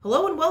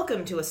Hello and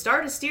welcome to A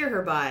Star to Steer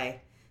Her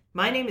By.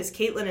 My name is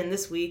Caitlin, and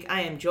this week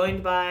I am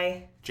joined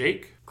by...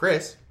 Jake.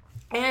 Chris.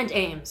 And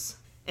Ames.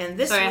 And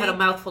this Sorry, week... I had a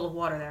mouthful of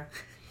water there.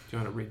 Do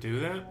you want to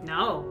redo that?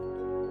 No.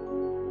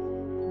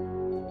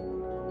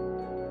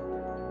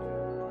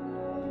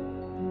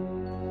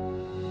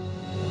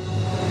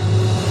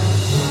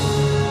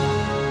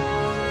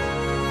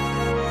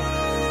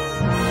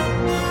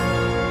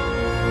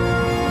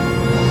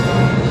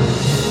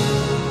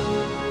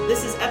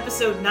 This is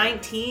episode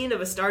 19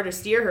 of A Star to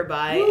Steer Her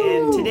By,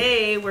 and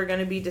today we're going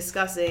to be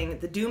discussing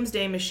The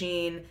Doomsday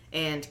Machine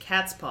and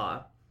Cat's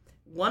Paw.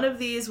 One of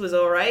these was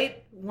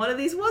alright, one of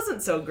these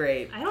wasn't so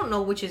great. I don't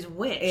know which is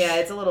which. Yeah,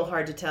 it's a little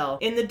hard to tell.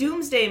 In The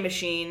Doomsday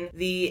Machine,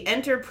 the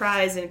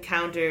Enterprise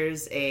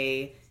encounters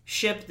a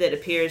ship that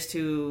appears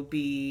to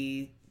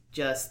be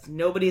just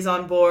nobody's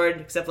on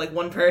board except like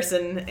one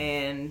person,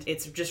 and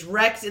it's just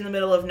wrecked in the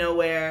middle of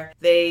nowhere.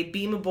 They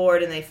beam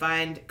aboard and they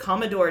find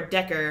Commodore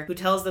Decker, who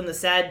tells them the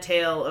sad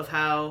tale of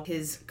how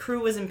his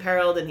crew was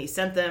imperiled and he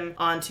sent them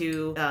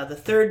onto the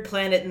third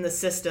planet in the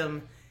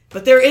system.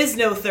 But there is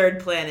no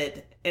third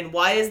planet. And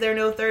why is there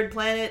no third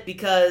planet?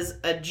 Because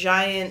a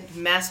giant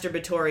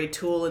masturbatory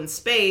tool in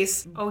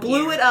space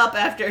blew it up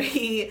after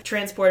he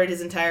transported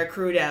his entire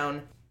crew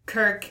down.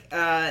 Kirk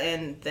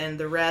and then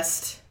the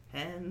rest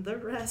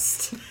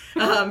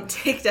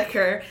take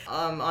Decker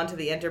onto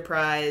the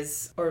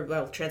Enterprise, or,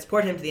 well,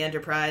 transport him to the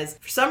Enterprise.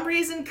 For some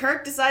reason,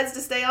 Kirk decides to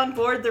stay on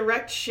board the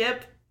wrecked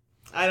ship.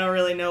 I don't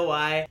really know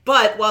why.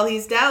 But while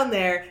he's down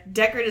there,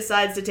 Decker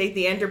decides to take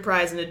the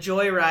Enterprise on a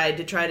joyride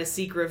to try to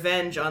seek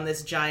revenge on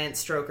this giant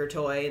stroker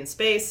toy in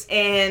space.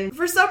 And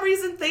for some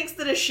reason thinks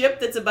that a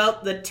ship that's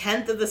about the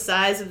 10th of the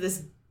size of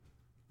this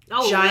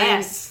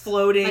giant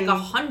floating like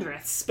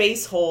 100th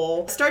space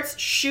hole starts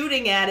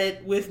shooting at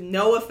it with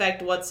no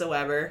effect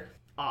whatsoever.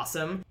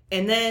 Awesome.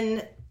 And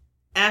then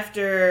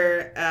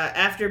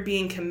after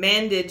being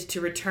commanded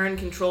to return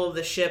control of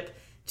the ship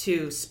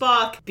to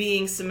Spock,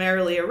 being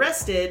summarily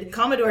arrested,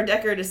 Commodore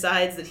Decker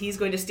decides that he's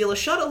going to steal a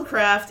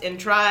shuttlecraft and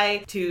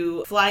try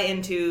to fly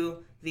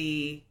into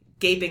the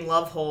gaping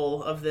love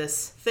hole of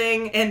this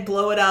thing and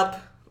blow it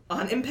up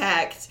on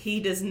impact. He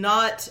does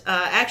not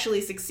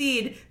actually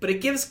succeed, but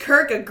it gives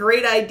Kirk a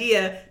great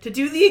idea to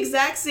do the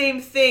exact same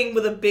thing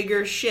with a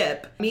bigger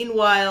ship.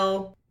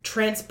 Meanwhile,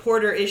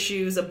 transporter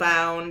issues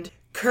abound.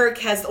 Kirk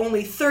has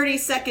only 30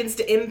 seconds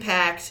to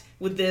impact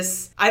with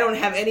this, I don't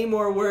have any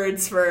more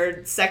words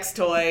for sex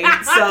toy,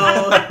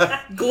 so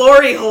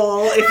glory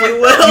hole, if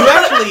you will. You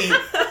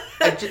actually...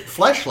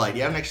 Fleshlight.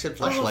 You haven't actually said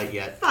fleshlight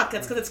yet. Fuck,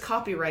 that's because it's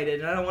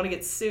copyrighted and I don't want to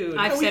get sued.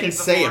 I've We said can it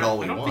say it before. all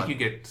we I don't want. think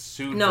you get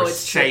sued No, for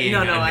it's true. saying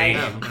No, a I-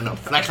 name. No.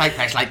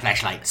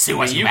 Fleshlight. Sue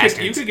I us, mean, you you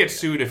bastards. could get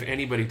sued if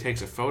anybody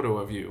takes a photo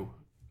of you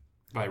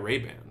by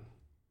Ray-Ban.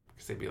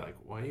 Because they'd be like,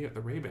 why you got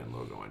the Ray-Ban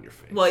logo on your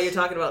face? Well, you're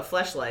talking about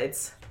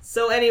fleshlights.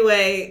 So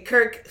anyway,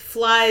 Kirk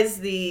flies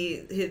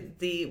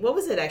the what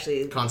was it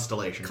actually?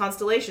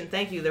 Constellation,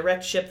 thank you. The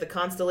wrecked ship, the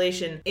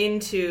Constellation,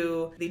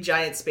 into the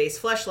giant space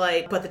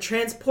fleshlight, but the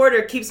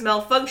transporter keeps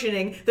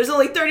malfunctioning. There's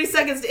only 30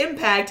 seconds to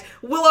impact.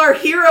 Will our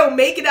hero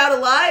make it out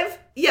alive?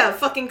 Yeah,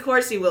 fucking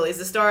course he will. He's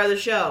the star of the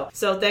show.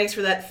 So thanks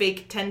for that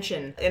fake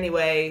tension.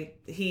 Anyway,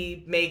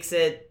 he makes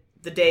it.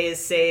 The day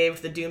is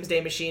saved. The Doomsday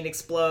Machine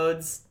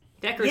explodes.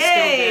 Decker's still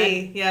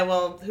Yay! Yeah,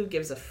 well, who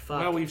gives a fuck?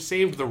 Well, we've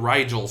saved the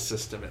Rigel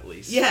system at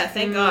least. Yeah,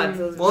 thank God.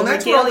 The that's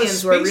where all the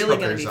Regalians were space really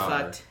going to hookers be are.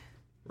 fucked.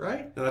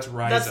 Right? No, that's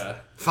Ryza.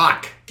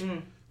 Fuck.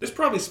 There's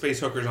probably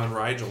space hookers on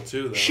Rigel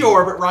too, though.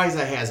 Sure, but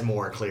Ryza has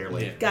more,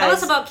 clearly. Yeah. Tell Guys,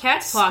 us about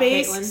Cat's Paw,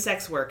 space Caitlin.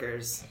 sex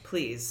workers,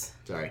 please.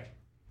 Sorry.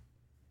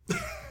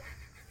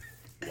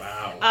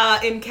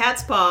 Wow. In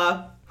Cat's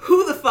Paw,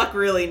 who the fuck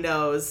really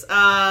knows?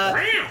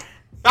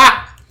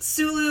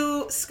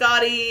 Sulu,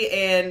 Scotty,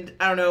 and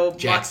I don't know...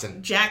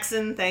 Jackson.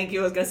 Jackson, thank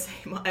you. I was going to say...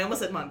 I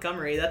almost said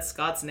Montgomery. That's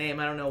Scott's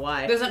name. I don't know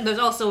why. There's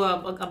also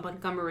a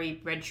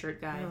Montgomery red shirt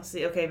guy. Oh,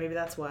 see, okay, maybe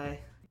that's why.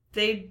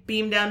 They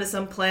beam down to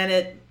some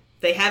planet.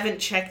 They haven't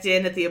checked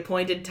in at the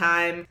appointed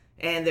time,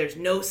 and there's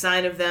no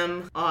sign of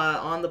them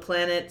on the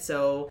planet.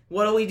 So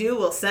what do?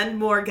 We'll send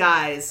more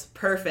guys.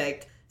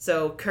 Perfect.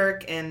 So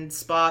Kirk and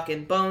Spock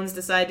and Bones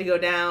decide to go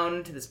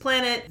down to this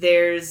planet.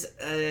 There's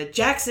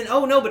Jackson.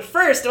 Oh no, but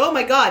first, oh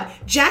my god,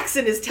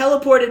 Jackson is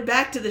teleported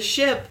back to the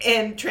ship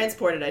and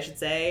transported, I should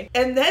say.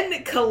 And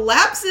then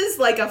collapses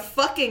like a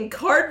fucking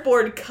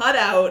cardboard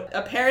cutout,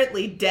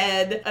 apparently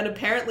dead and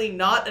apparently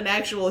not an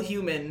actual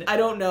human. I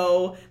don't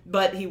know,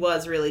 but he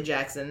was really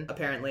Jackson,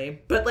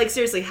 apparently. But like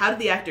seriously, how did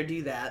the actor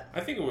do that? I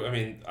think,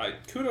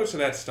 kudos to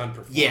that stunt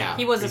performance. Yeah.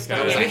 He was a Because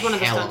stunt. Yeah, he was one of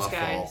the hell of stunts a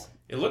fall. guys.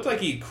 It looked like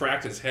he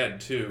cracked his head,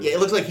 too. Yeah,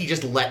 it looks like he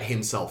just let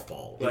himself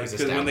fall. It Like, was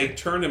because when they astounding.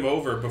 turned him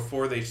over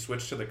before they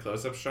switched to the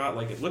close-up shot,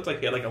 like, it looked like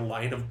he had, like, a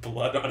line of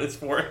blood on his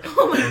forehead.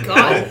 Oh my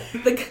god.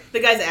 The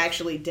guy's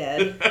actually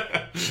dead.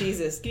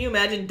 Jesus. Can you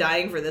imagine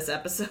dying for this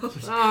episode?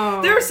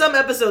 Oh. There are some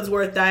episodes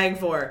worth dying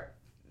for.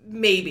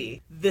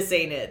 Maybe. This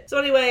ain't it. So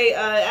anyway,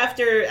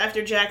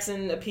 after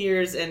Jackson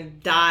appears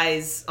and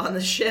dies on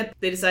the ship,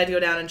 they decide to go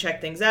down and check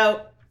things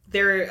out.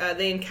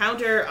 They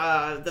encounter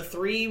the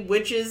three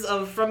witches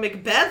from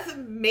Macbeth,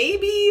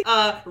 maybe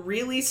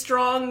really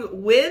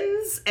strong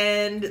winds,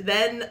 and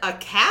then a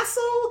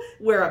castle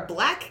where a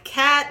black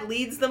cat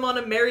leads them on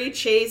a merry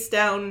chase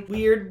down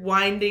weird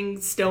winding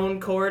stone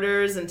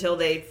corridors until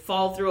they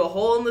fall through a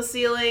hole in the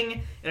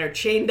ceiling and are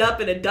chained up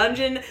in a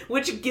dungeon,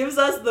 which gives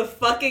us the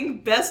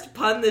fucking best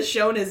pun the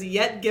show has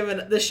yet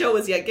given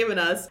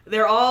us.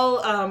 They're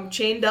all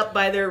chained up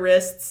by their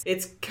wrists.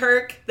 It's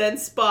Kirk, then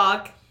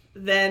Spock,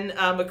 then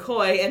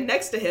McCoy, and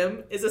next to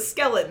him is a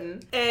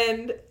skeleton.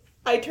 And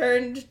I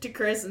turned to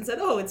Chris and said,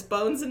 "Oh, it's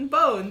Bones and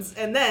Bones."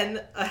 And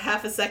then a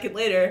half a second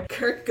later,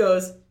 Kirk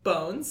goes,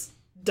 "Bones?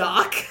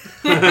 Doc?"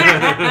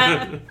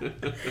 I've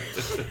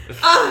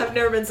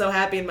never been so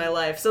happy in my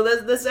life. So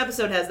this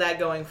episode has that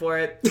going for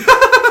it.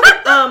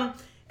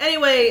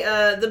 Anyway,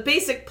 the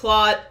basic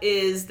plot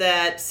is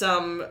that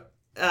some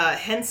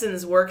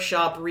Henson's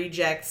workshop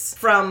rejects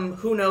from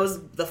who knows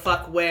the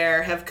fuck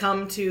where have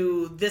come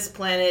to this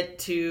planet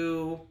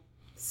to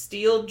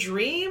steal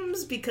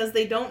dreams because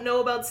they don't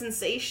know about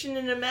sensation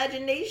and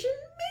imagination,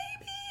 maybe?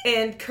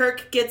 And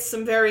Kirk gets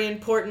some very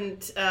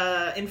important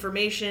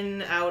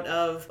information out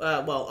of,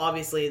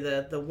 obviously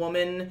the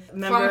woman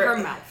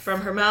member. From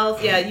her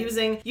mouth, yeah,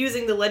 using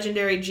the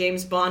legendary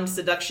James Bond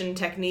seduction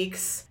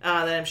techniques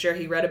that I'm sure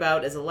he read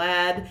about as a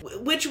lad,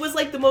 which was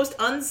like the most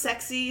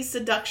unsexy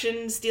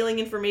seduction stealing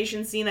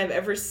information scene I've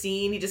ever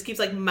seen. He just keeps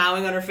like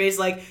mowing on her face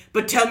like,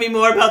 "But tell me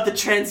more about the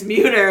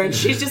transmuter," and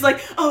she's just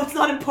like, "Oh, it's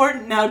not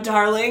important now,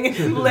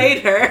 darling.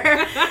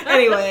 Later."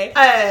 Anyway,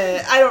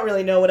 I don't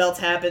really know what else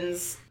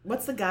happens.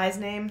 What's the guy's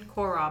name?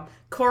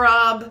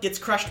 Korob gets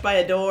crushed by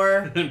a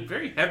door.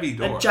 Very heavy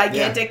door. A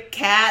gigantic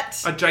cat.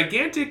 A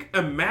gigantic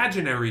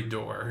imaginary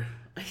door.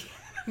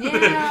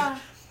 Yeah.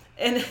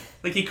 And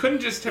like he couldn't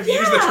just have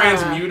used the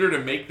transmuter to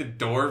make the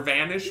door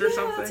vanish or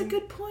something? That's a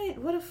good point.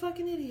 What a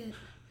fucking idiot.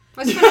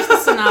 Let's finish the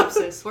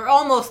synopsis. We're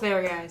almost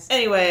there, guys.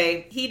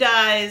 Anyway, he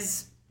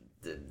dies.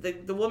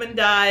 The woman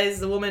dies.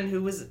 The woman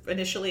who was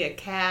initially a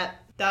cat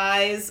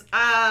dies.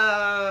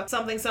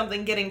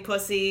 Something getting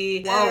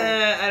pussy.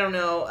 I don't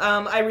know.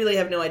 I really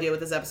have no idea what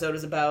this episode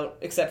is about,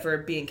 except for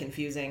being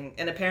confusing.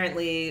 And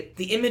apparently,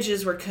 the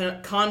images were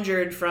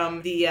conjured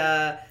from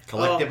the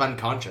collective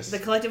unconscious. The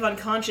collective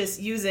unconscious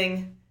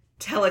using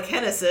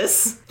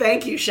telekinesis.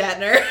 Thank you,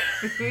 Shatner.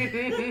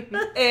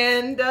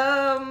 And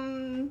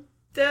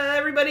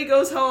everybody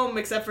goes home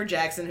except for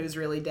Jackson, who's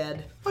really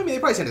dead. I mean, they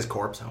probably sent his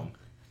corpse home.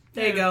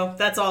 There you go.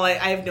 That's all. I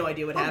have no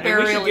idea what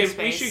happened.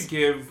 We should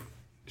give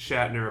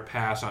Shatner a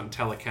pass on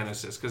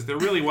telekinesis, because there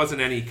really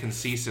wasn't any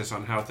consensus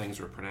on how things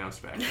were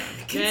pronounced back then.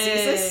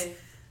 Consensus?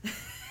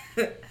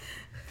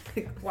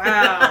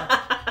 Wow.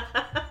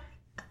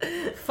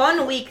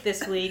 Fun week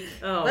this week.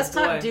 Oh, Let's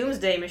boy. talk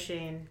Doomsday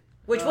Machine,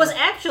 which was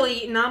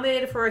actually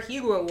nominated for a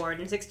Hugo Award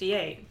in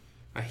 '68.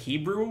 A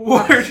Hebrew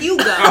award? A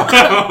Hugo.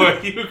 Oh, a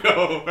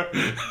Hugo.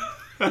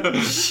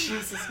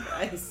 Jesus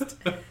Christ.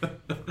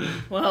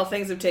 Well,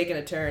 things have taken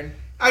a turn.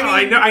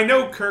 I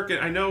know Kirk,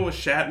 I know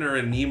Shatner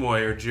and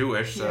Nimoy are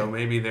Jewish, so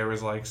maybe there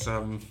was like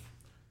some,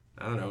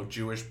 I don't know,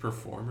 Jewish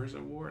Performers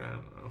Award? I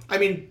don't know. I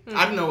mean,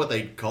 I don't know what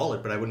they'd call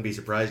it, but I wouldn't be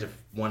surprised if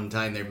one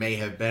time there may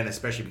have been,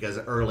 especially because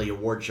early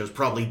award shows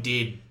probably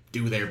did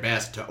do their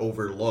best to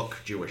overlook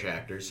Jewish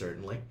actors,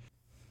 certainly.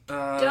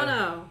 Don't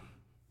know.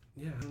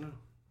 Yeah, I don't know.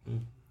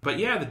 But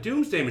yeah, the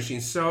Doomsday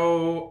Machine.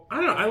 So, I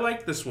don't know, I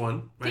liked this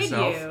one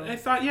myself. Did you? I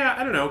thought,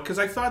 I don't know, because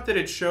I thought that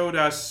it showed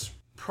us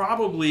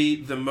probably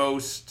the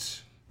most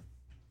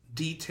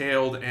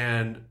detailed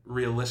and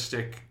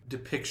realistic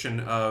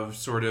depiction of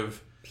sort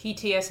of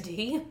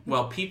PTSD?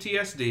 Well,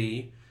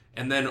 PTSD,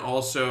 and then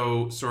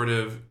also sort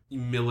of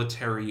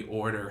military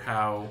order,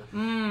 how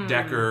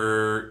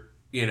Decker,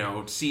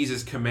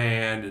 seizes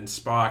command, and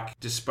Spock,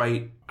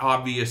 despite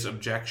obvious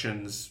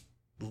objections,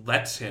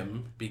 lets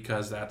him,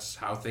 because that's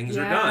how things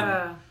are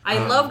done.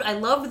 I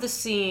loved the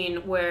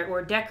scene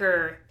where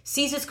Decker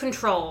seizes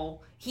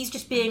control. He's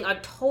just being a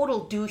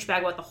total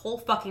douchebag about the whole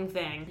fucking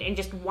thing, and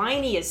just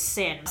whiny as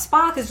sin.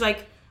 Spock is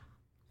like,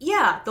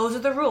 yeah, those are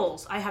the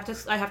rules. I have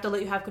to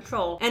let you have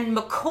control. And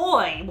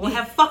McCoy will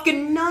have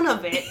fucking none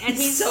of it, and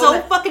he's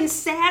so fucking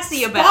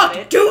sassy about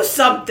it. Do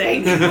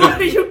something! What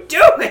are you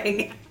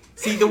doing?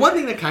 See, the one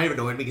thing that kind of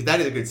annoyed me, because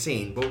that is a good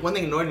scene, but one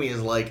thing that annoyed me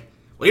is like,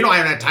 well, you know I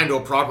haven't had time to do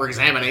a proper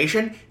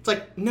examination. It's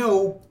like,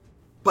 no,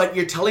 but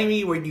you're telling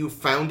me when you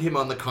found him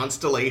on the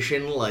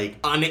Constellation, like,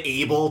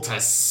 unable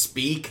to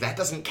speak, that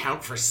doesn't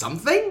count for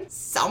something?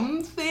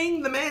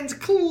 Something? The man's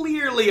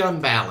clearly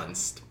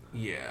unbalanced.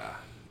 Yeah,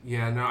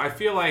 no, I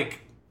feel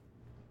like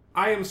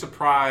I am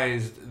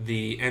surprised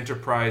the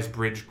Enterprise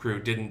bridge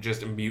crew didn't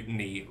just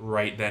mutiny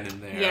right then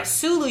and there. Yeah,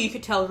 Sulu, you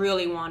could tell,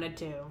 really wanted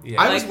to.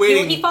 Yeah. I was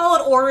waiting. He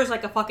followed orders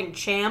like a fucking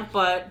champ,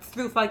 but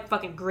through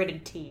fucking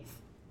gritted teeth.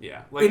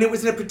 Yeah. And it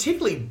was a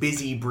particularly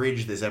busy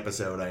bridge this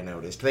episode, I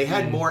noticed. They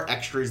had more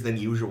extras than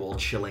usual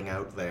chilling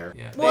out there.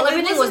 Yeah. Well,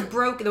 everything was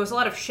broken. There was a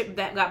lot of shit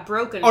that got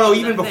broken. Oh no, from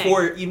even the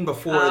before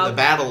thing. the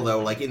battle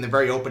though, like in the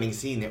very opening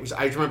scene,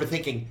 I remember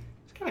thinking,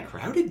 kind of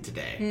crowded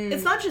today.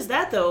 It's not just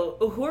that, though.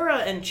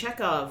 Uhura and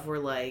Chekhov were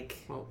like...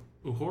 Well,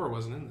 Uhura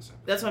wasn't in this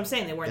episode. That's what I'm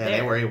saying. They weren't Yeah, there.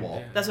 they were AWOL.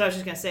 Yeah. That's what I was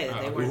just going to say,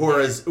 that they weren't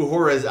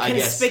Uhura's, I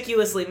guess...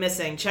 conspicuously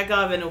missing.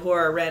 Chekhov and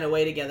Uhura ran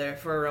away together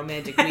for a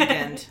romantic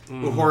weekend.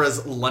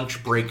 Uhura's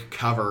lunch break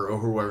cover, or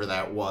whoever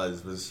that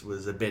was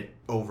a bit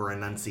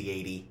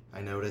over-enunciating,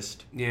 I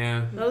noticed.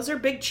 Yeah. That was her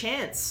big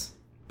chance.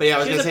 But yeah, I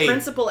was She going was to a say...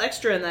 principal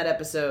extra in that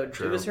episode.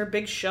 True. It was her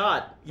big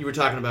shot. You were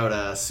talking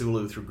about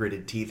Sulu through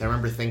gritted teeth. I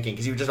remember thinking,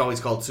 because you just always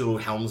called Sulu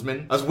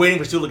Helmsman. I was waiting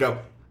for Sulu to go,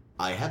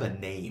 I have a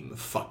name,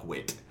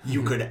 fuckwit.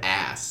 You could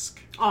ask.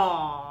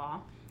 Aww.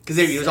 Because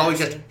he was always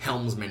Sassy. just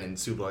Helmsman, and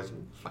Sulu always,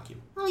 fuck you.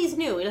 Well, he's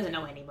new. He doesn't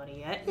know anybody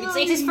yet. Well,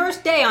 It's his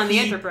first day on the He-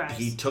 Enterprise.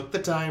 He took the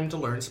time to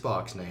learn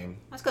Spock's name.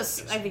 That's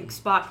because I think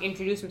Spock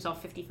introduced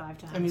himself 55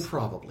 times. I mean,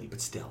 probably,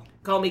 but still.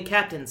 Call me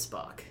Captain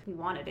Spock. He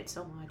wanted it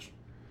so much.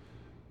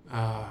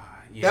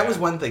 Yeah. That was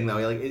one thing, though.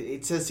 Like,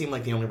 it does seem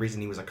like the only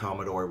reason he was a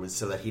Commodore was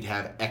so that he'd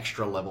have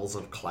extra levels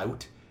of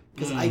clout.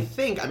 Because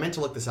I meant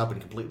to look this up and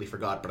completely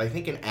forgot, but I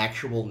think in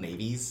actual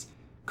navies,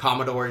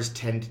 Commodores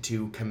tend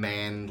to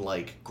command,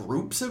 like,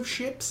 groups of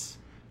ships,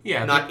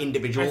 Yeah, not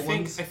individual I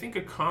think, ones. I think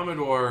a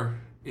Commodore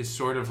is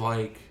sort of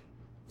like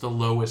the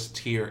lowest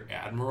tier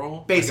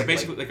admiral. Basically.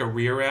 Basically like a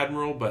rear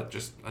admiral, but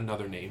just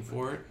another name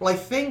for it. Well, I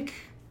think...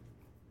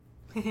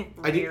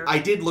 Rear. I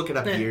did look it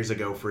up years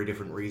ago for a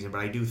different reason, but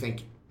I do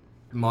think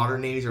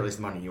modern navies, or at least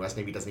the modern U.S.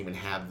 Navy, doesn't even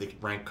have the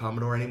rank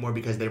Commodore anymore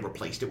because they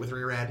replaced it with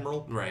Rear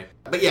Admiral. Right.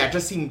 But yeah, it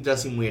does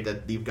seem weird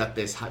that you've got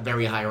this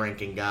very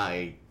high-ranking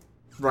guy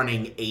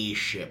running a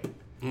ship.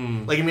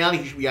 Like, in reality,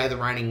 he should be either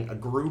running a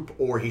group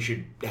or he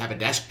should have a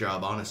desk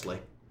job, honestly.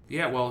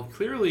 Yeah, well,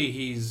 clearly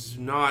he's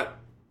not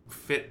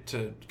fit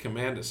to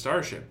command a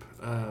starship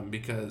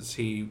because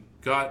he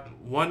got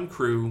one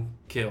crew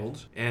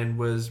killed and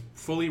was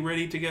fully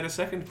ready to get a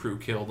second crew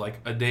killed like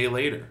a day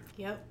later.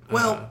 Yep.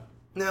 Well,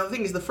 now, the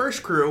thing is, the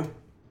first crew,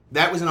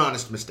 that was an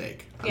honest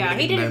mistake. I'm Yeah, gonna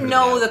he give them didn't the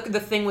benefit know of the doubt. the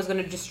thing was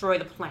going to destroy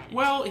the planet.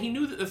 Well, he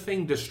knew that the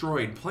thing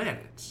destroyed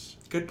planets.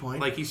 Good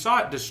point. Like, he saw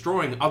it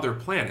destroying other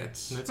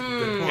planets. That's a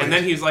good point. And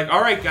then he's like,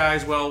 all right,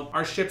 guys, well,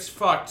 our ship's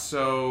fucked,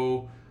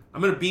 so I'm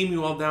going to beam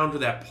you all down to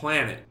that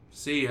planet.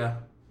 See ya.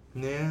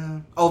 Yeah.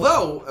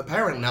 Although,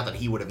 apparently, not that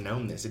he would have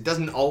known this, it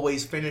doesn't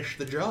always finish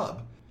the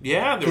job.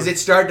 Yeah, Because it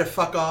started to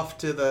fuck off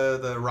to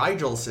the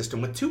Rigel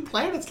system with 2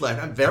 planets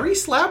left. I'm very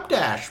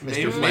slapdash,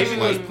 Mr. maybe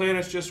those Fleshlight.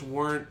 planets just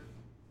weren't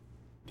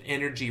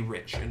energy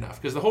rich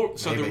enough. Because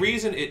the Maybe.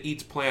 reason it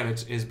eats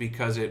planets is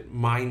because it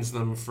mines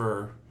them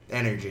for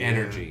Energy.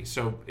 energy.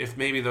 So if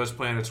maybe those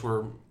planets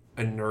were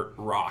inert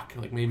rock,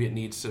 like maybe it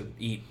needs to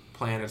eat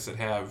planets that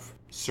have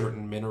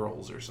certain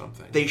minerals or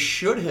something. They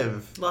should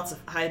have... Lots of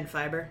hide and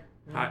fiber.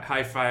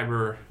 High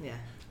fiber. Yeah.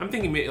 I'm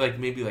thinking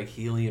maybe like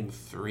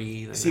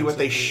helium-3. Like See, what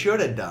they something. should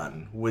have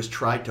done was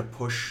try to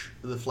push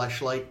the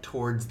Fleshlight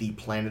towards the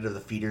planet of the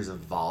feeders of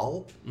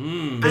Val. I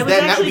Because was then that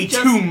would actually be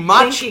just too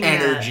much thinking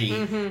that. energy,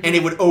 and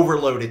it would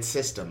overload its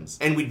systems.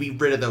 And we'd be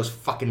rid of those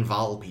fucking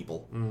Val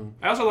people.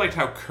 I also liked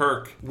how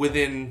Kirk,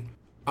 within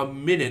a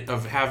minute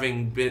of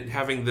having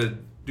the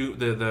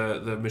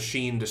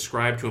machine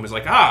described to him as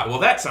like, well,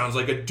 that sounds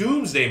like a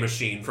doomsday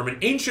machine from an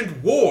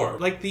ancient war,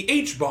 like the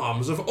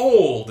H-bombs of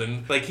old,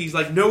 and like he's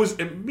like knows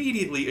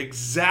immediately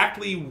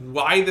exactly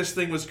why this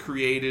thing was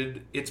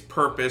created, its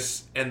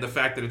purpose, and the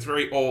fact that it's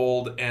very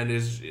old and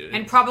is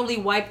and probably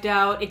wiped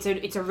out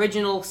its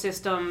original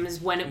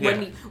systems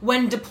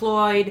when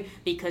deployed,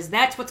 because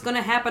that's what's going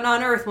to happen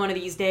on Earth one of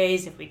these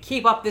days if we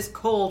keep up this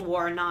Cold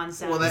War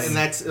nonsense. Well,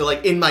 that's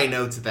like in my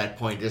notes at that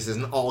point. This is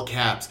in all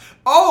caps.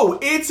 Oh,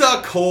 it's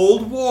a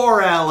Cold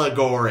War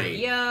allegory.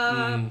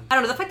 Yeah, I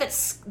don't know. The fact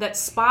that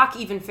Spock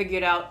even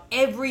figured out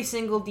every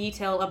single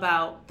detail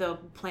about the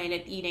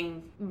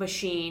planet-eating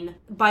machine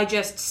by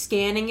just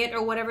scanning it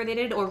or whatever they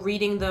did, or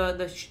reading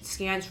the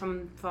scans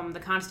from the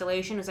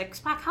constellation, is like,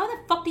 Spock, how the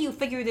fuck do you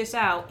figure this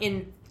out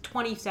in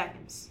 20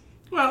 seconds?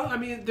 Well, I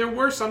mean, there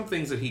were some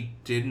things that he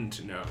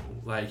didn't know.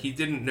 Like, he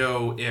didn't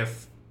know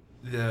if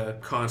the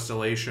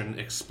constellation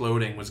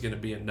exploding was going to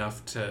be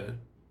enough to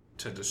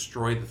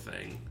destroy the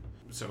thing.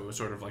 So it was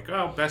sort of like,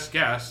 oh, best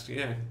guess.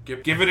 Yeah,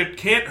 give it a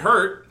can't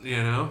hurt, you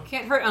know?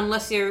 Can't hurt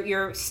unless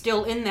you're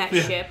still in that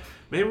ship.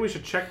 Maybe we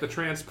should check the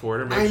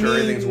transporter, make I sure mean-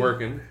 everything's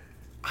working.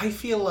 I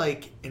feel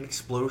like an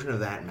explosion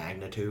of that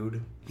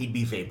magnitude, he'd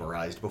be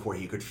vaporized before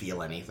he could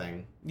feel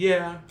anything.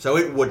 Yeah, So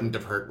it wouldn't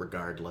have hurt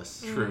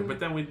regardless. true. But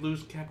then we'd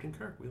lose Captain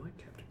Kirk. We like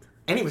Captain Kirk.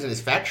 And he was in his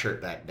fat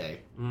shirt that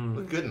day.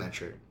 Looked good in that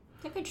shirt.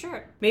 It's a good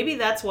shirt. Maybe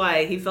that's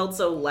why he felt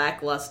so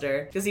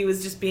lackluster, because he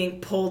was just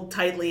being pulled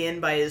tightly in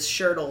by his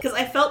shirtle. Because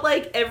I felt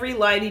like every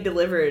line he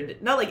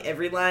delivered, not like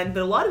every line,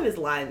 but a lot of his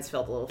lines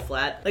felt a little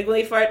flat. Like when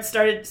he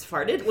started...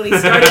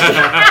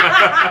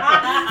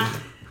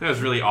 That was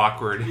really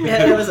awkward.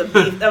 Yeah,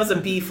 that was a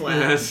B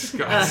flat.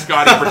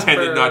 Scotty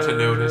pretended not to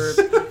notice.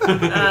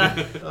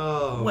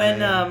 Oh,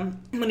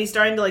 When he's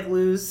starting to like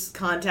lose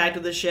contact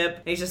with the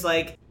ship, he's just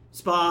like,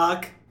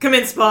 Spock, Come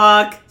in,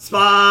 Spock.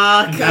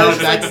 Spock. I was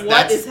just like,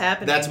 what is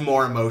happening? That's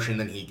more emotion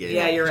than he gave.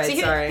 Yeah, you're right.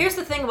 See, Sorry. Here's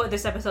the thing about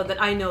this episode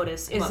that I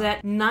noticed is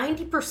that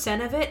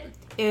 90% of it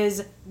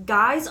is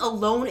guys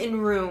alone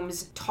in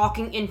rooms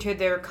talking into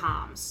their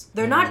comms.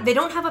 They're not. They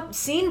don't have a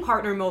scene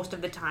partner most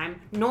of the time.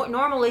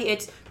 Normally,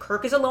 it's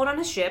Kirk is alone on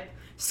his ship.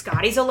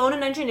 Scotty's alone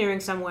in engineering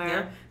somewhere.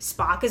 Yeah.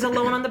 Spock is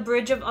alone on the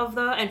bridge of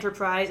the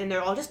Enterprise, and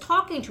they're all just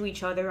talking to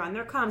each other on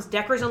their comms.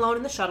 Decker's alone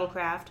in the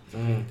shuttlecraft.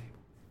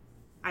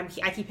 I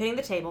keep hitting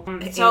the table.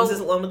 Ames is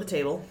alone with the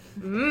table.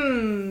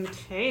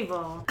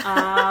 Table.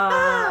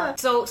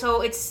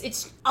 So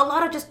it's a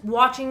lot of just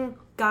watching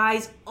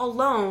guys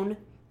alone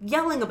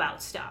yelling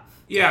about stuff.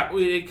 Yeah,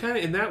 it kind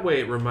of in that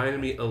way it reminded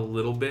me a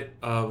little bit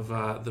of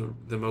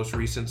the most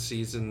recent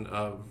season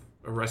of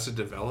Arrested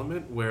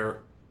Development, where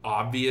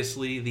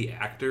obviously the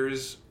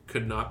actors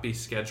could not be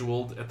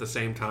scheduled at the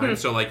same time.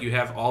 So like you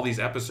have all these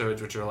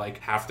episodes which are like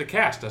half the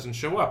cast doesn't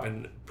show up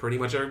and pretty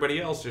much everybody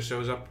else just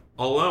shows up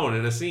alone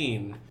in a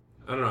scene.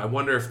 I don't know. I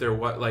wonder if there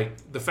was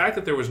like the fact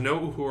that there was no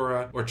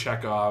Uhura or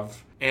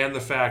Chekhov, and the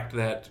fact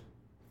that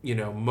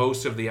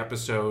most of the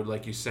episode,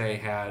 like you say,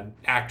 had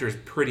actors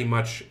pretty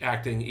much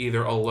acting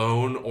either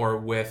alone or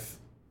with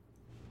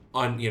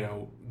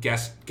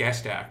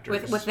guest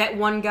actors. With that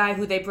one guy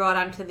who they brought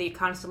onto the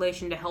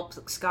Constellation to help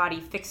Scotty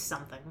fix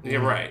something. Yeah,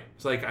 right.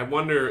 It's like, I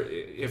wonder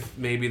if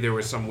maybe there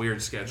was some weird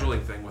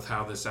scheduling thing with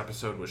how this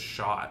episode was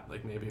shot.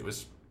 Like, maybe it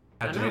was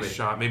had to be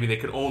shot. Maybe they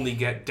could only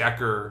get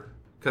Decker.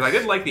 Because I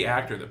did like the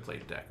actor that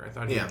played Decker. I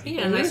thought he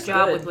did a nice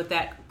job with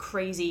that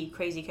crazy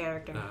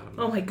character.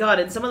 Oh my god,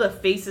 and some of the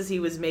faces he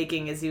was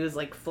making as he was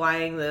like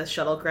flying the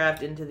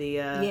shuttlecraft into the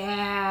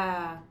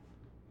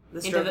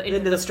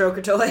into the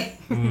stroker toy.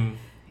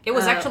 It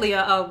was actually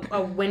a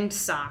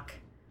windsock.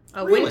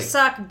 Really?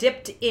 Windsock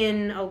dipped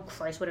in, oh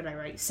Christ, what did I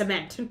write?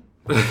 Cement.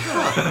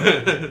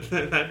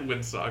 That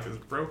windsock is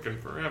broken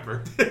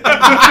forever.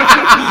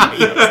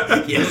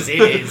 Yes,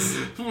 it is.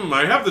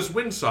 I have this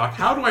windsock.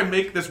 How do I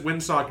make this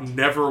windsock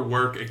never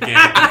work again?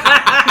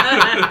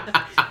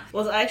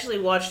 Well, I actually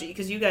watched it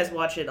because you guys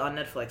watch it on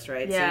Netflix,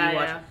 right?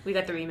 Yeah, we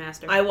got the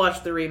remaster. I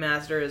watched the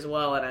remaster as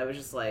well, and I was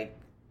just like,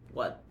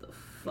 what the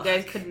fuck? You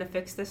guys couldn't have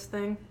fixed this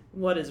thing?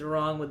 What is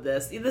wrong with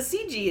this? The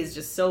CG is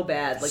just so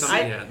bad. Like,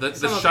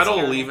 the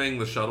shuttle leaving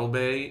the shuttle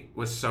bay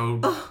was so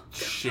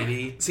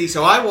shitty. See,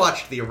 so I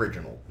watched the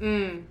original,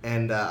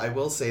 and I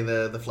will say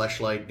the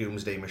Fleshlight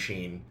Doomsday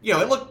Machine.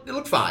 It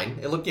looked fine.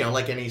 It looked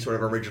like any sort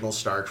of original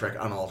Star Trek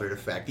unaltered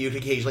effect. You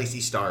could occasionally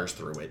see stars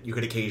through it. You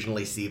could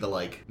occasionally see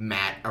the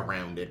mat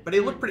around it, but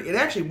it looked pretty. It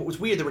actually, what was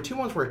weird, there were 2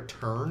 moments where it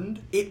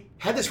turned. It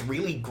had this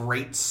really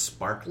great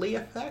sparkly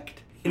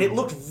effect. And it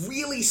looked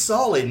really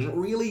solid and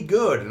really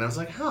good. And I was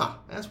like,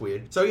 that's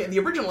weird. So yeah, the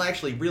original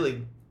actually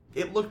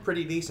it looked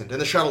pretty decent.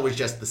 And the shuttle was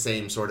just the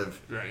same sort of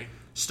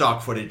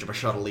stock footage of a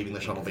shuttle leaving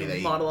the shuttle bay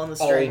they model on the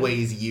string.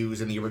 Always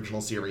use in the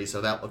original series. So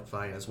that looked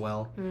fine as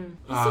well. These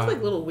look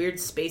like little weird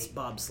space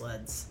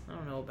bobsleds. I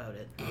don't know about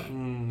it.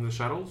 The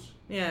shuttles?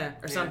 Yeah,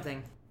 or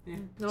something. Yeah.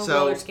 Little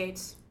roller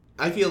skates.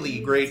 I feel the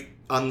great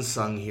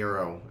unsung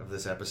hero of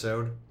this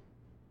episode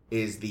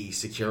is the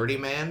security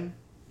man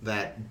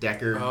that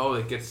Decker... Oh,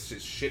 it gets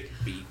his shit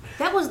beat.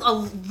 That was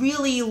a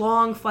really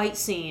long fight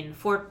scene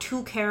for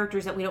 2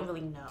 characters that we don't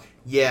really know.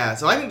 Yeah,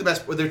 so I think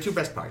there are 2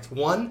 best parts.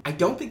 One, I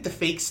don't think the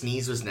fake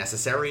sneeze was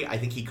necessary. I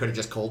think he could have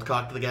just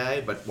cold-cocked the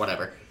guy, but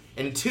whatever.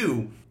 And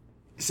 2,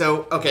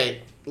 so,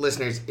 okay,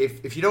 listeners,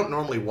 if you don't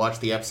normally watch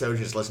the episode,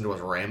 just listen to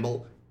us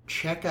ramble,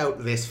 check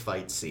out this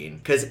fight scene.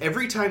 Because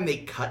every time they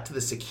cut to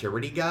the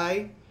security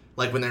guy,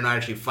 like when they're not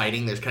actually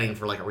fighting, they're cutting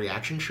for like a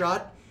reaction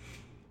shot,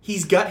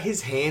 he's got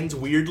his hands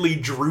weirdly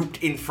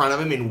drooped in front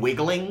of him and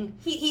wiggling.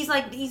 He's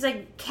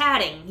like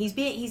catting.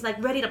 He's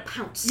like ready to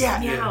pounce.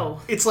 Yeah.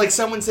 It's like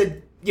someone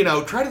said,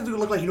 try to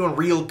look like you're doing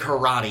real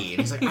karate.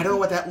 And he's like, I don't know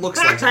what that looks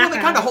like. So they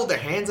kind of hold their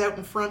hands out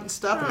in front and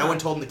stuff, and no one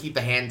told him to keep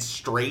the hands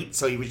straight.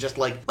 So he was just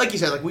like you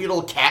said, like weird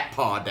little cat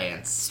paw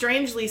dance.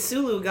 Strangely,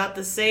 Sulu got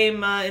the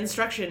same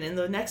instruction in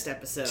the next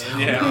episode.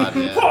 Yeah. God,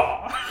 yeah.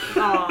 Oh.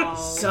 God,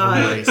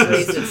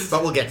 racist.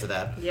 But we'll get to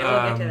that.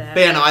 Yeah, we'll get to that. But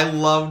yeah, no, I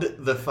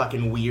loved the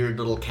fucking weird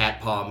little cat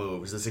paw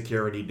moves the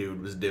security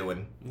dude was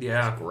doing.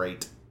 Yeah.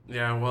 Great.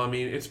 Yeah, well, I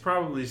mean, it's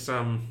probably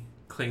some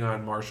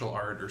Klingon martial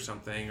art or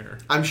something. Or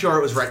I'm sure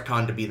it was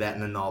retconned to be that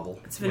in a novel.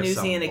 It's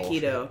Venusian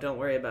Aikido. Don't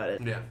worry about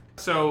it. Yeah.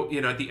 So,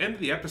 at the end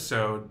of the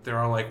episode, they're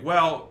all like,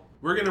 well,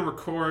 we're going to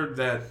record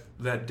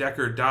that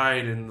Decker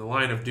died in the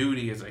line of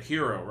duty as a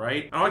hero,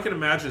 right? All I can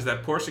imagine is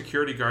that poor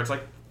security guard's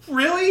like,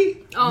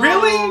 really? Oh.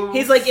 Really?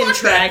 He's like in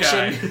Fuck that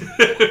traction.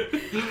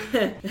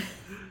 guy.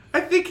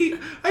 I think he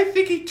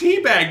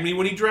teabagged me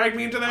when he dragged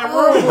me into that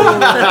room.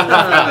 I've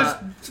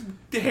had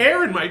this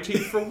hair in my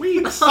teeth for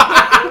weeks.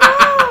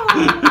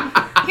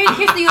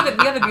 Here's the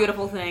other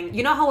beautiful thing.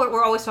 You know how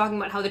we're always talking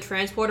about how the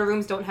transporter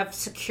rooms don't have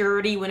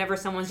security whenever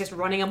someone's just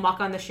running amok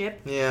on the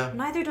ship? Yeah.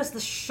 Neither does the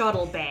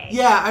shuttle bay.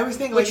 Yeah, I was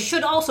thinking, Which like,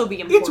 should also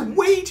be it's important.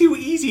 way too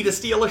easy to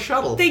steal a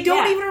shuttle. They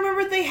don't Yeah. even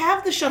remember they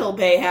have the shuttle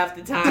bay half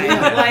the time.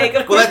 Like,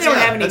 of course they don't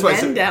have any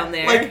men down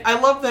there. Like, I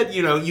love that,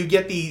 you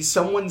get the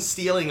someone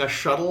stealing a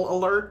shuttle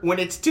alert when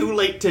it's too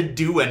late to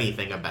do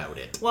anything about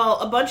it. Well,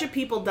 a bunch of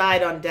people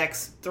died on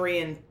decks 3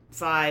 and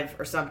 5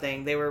 or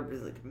something. They were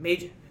like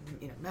major,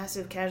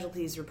 massive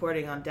casualties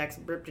reporting on decks.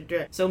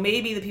 So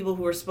maybe the people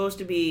who were supposed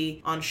to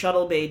be on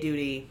shuttle bay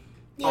duty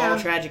all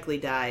tragically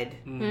died.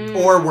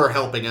 Or we're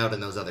helping out in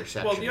those other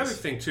sections. Well, the other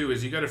thing, too,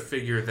 is you got to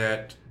figure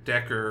that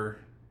Decker,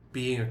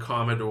 being a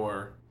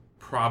Commodore,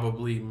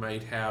 probably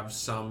might have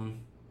some...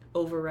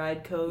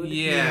 Override code.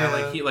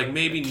 Yeah, like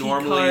maybe Key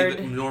normally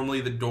card.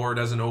 normally the door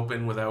doesn't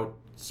open without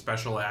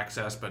special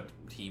access, but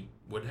he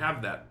would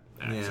have that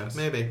access.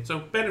 Yeah, maybe. So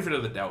benefit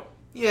of the doubt.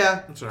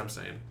 Yeah. That's what I'm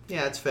saying.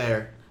 Yeah, it's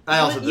fair.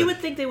 You would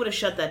think they would have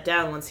shut that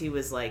down once he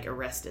was, like,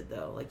 arrested,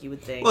 though. Like, you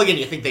would think... Well, again,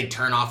 you think they'd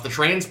turn off the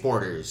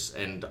transporters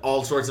and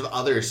all sorts of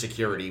other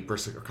security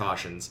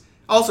precautions.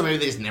 Also, maybe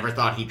they just never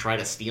thought he'd try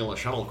to steal a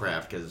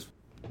shuttlecraft, because...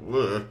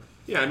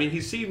 Yeah, I mean,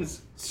 he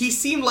seems... He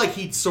seemed like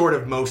he'd sort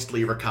of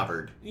mostly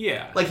recovered.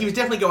 Yeah. Like, he was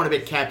definitely going a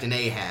bit Captain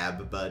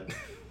Ahab, but...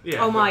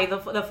 Yeah. Oh my!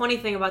 The funny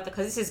thing about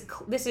because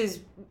this is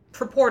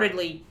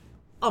purportedly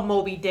a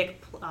Moby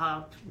Dick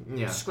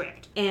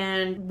script,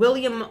 and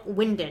William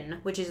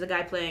Winden, which is the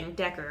guy playing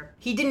Decker,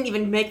 he didn't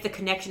even make the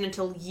connection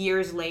until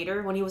years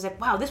later when he was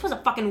like, "Wow, this was a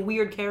fucking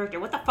weird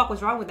character. What the fuck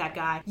was wrong with that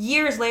guy?"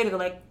 Years later, they're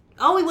like,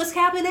 "Oh, he was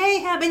Captain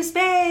Ahab in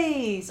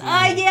space.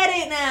 I get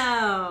it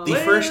now." The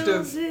first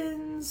of...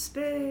 in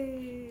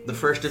space. The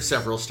first of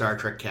several Star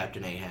Trek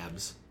Captain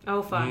Ahabs.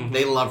 Oh, fun.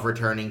 They love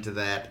returning to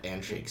that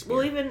and Shakespeare.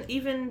 Well,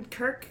 even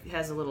Kirk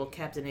has a little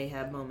Captain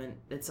Ahab moment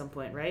at some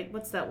point, right?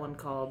 What's that one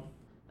called?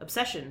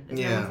 Obsession. Is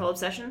that one called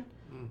Obsession?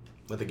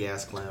 With a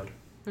gas cloud.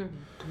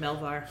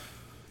 Melvar.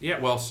 Yeah,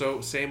 well, so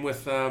same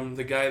with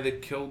the guy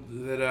that killed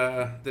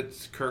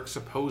that Kirk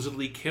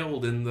supposedly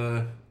killed in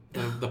the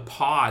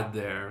pod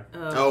there.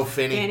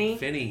 Finney.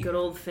 Finney. Good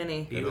old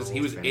Finney. He was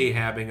Finney.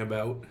 Ahabing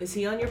about. Is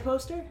he on your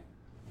poster?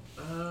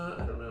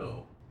 I don't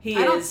know. He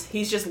is.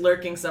 He's just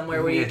lurking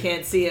somewhere where you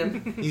can't see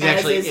him. He's as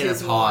actually is in a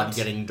his pod want.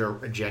 getting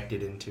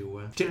ejected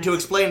into... To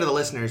explain to the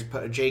listeners,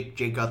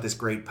 Jake got this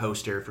great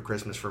poster for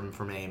Christmas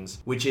from Ames,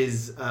 which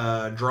is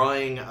a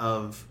drawing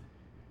of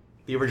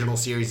the original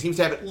series. It seems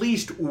to have at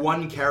least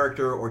one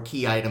character or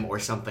key item or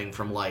something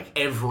from, like,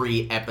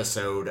 every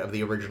episode of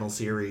the original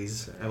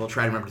series. I will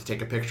try to remember to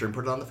take a picture and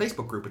put it on the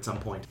Facebook group at some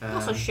point.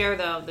 Also share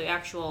the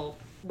actual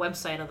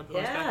website of the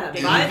poster. Yeah,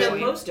 Dude, buy the even-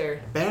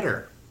 poster.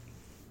 Better.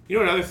 You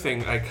know, another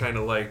thing I kind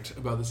of liked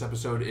about this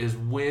episode is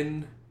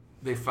when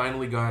they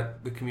finally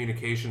got the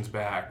communications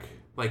back.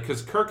 Like,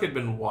 because Kirk had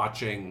been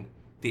watching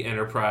the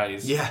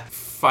Enterprise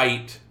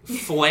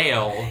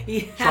flail,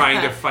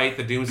 trying to fight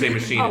the Doomsday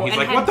Machine. Oh, and he's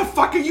and like, what the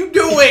fuck are you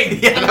doing?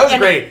 Yeah, that was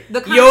great. The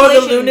You're the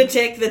constellation-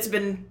 lunatic that's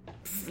been...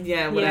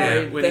 Yeah,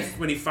 whatever. Yeah,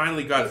 when he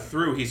finally got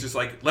through, he's just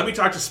like, let me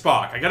talk to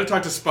Spock. I gotta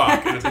talk to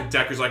Spock. And it's like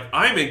Decker's like,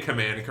 I'm in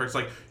command. And Kirk's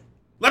like,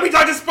 let me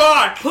talk to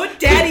Spock! Put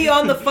Daddy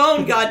on the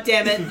phone,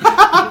 goddammit.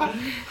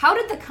 How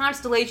did the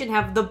Constellation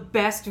have the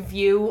best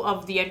view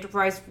of the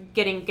Enterprise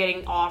getting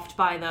offed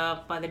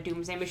by the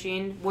Doomsday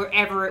Machine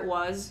wherever it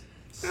was?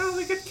 Oh,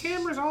 they got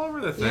cameras all over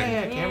the thing.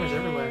 Yeah, cameras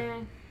everywhere.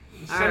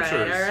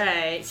 Sensors. All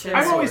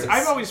right.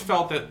 I've always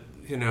felt that,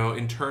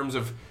 in terms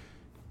of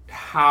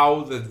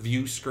how the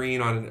view screen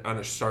on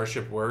a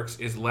starship works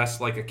is less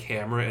like a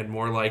camera and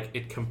more like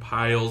it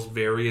compiles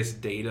various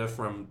data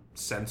from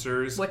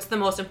sensors. What's the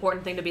most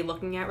important thing to be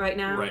looking at right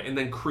now? Right, and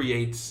then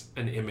creates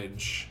an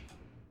image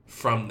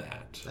from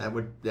that. That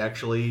would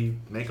actually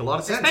make a lot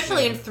of sense.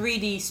 Especially in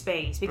 3D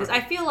space, because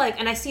I feel like,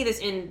 and I see this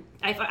in,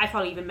 I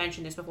probably even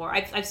mentioned this before,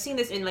 I've seen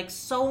this in like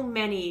so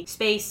many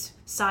space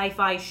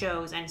sci-fi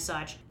shows and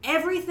such.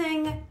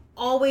 Everything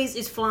always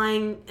is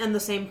flying in the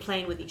same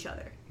plane with each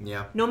other.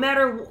 Yeah. No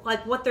matter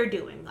like what they're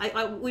doing.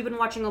 We've been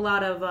watching a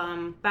lot of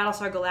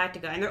Battlestar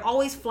Galactica, and they're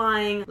always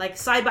flying like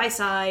side by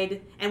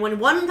side. And when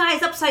one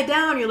guy's upside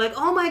down, you're like,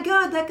 "Oh my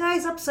god, that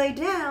guy's upside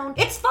down!"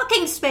 It's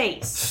fucking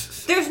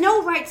space. There's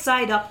no right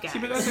side up, guys. See,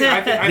 but that's the thing,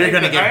 I think You're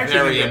going to I get actually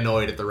very think that-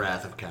 annoyed at the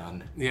Wrath of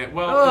Khan. Yeah,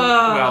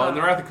 well, in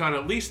the Wrath of Khan,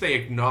 at least they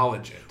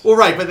acknowledge it. Well,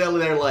 right, but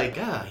they're like,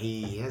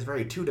 he has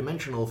very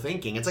two-dimensional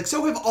thinking. It's like,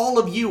 so have all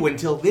of you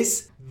until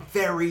this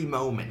very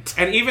moment.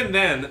 And even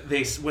then,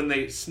 when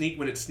it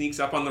sneaks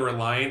up on the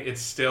Reliant,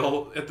 it's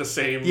still at the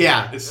same.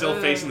 Yeah. It's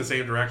still facing the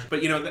same direction.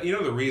 But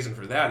the reason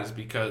for that is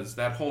because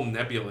that whole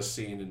Nebula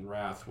scene in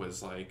Wrath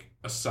was like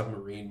a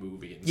submarine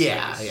movie. In space.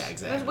 Yeah,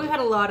 exactly. We've had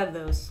a lot of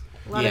those.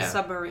 A lot of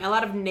submarine, a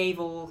lot of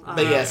naval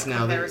But yes, now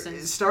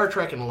comparisons. Star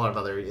Trek and a lot of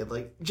other,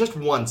 like, just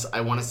once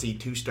I want to see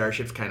two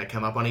starships kind of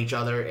come up on each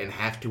other and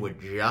have to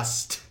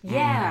adjust.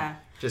 Yeah.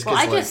 Just Well,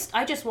 'cause,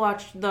 I just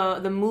watched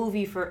the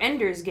movie for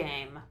Ender's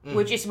Game,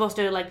 which is supposed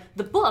to, like,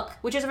 the book,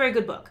 which is a very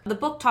good book. The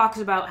book talks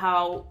about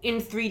how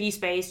in 3D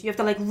space you have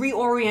to like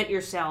reorient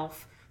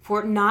yourself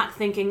for not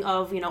thinking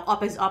of,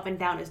 up is up and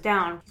down is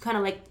down. You kind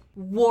of like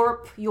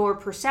warp your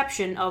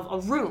perception of a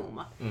room.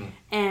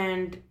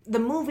 And the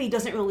movie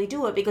doesn't really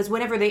do it because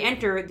whenever they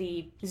enter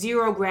the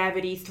zero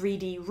gravity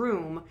 3D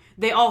room,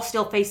 they all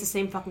still face the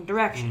same fucking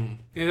direction.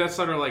 Yeah, that's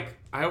sort of like,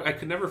 I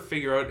could never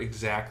figure out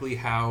exactly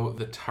how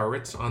the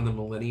turrets on the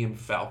Millennium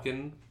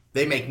Falcon,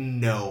 They make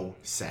no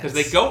sense. because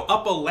they go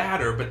up a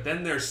ladder, but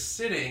then they're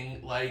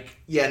sitting like...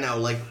 Yeah, no,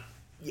 like,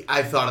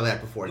 I've thought of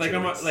that before, Like, too.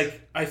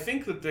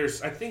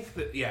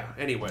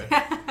 Anyway.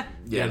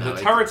 Yeah, no,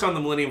 the turrets on the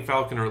Millennium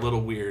Falcon are a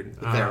little weird.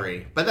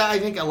 Very. But I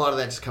think a lot of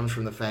that just comes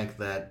from the fact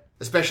that,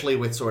 especially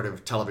with sort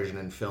of television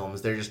and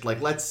films, they're just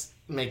like, let's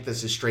make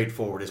this as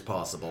straightforward as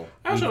possible.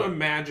 I also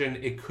imagine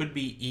it could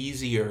be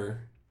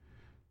easier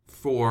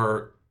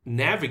for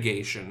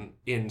navigation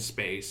in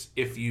space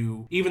if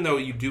you, even though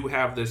you do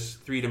have this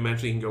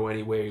 3-dimensional, you can go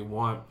any way you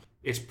want,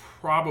 it's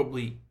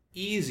probably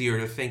easier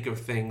to think of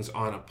things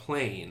on a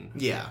plane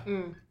Yeah.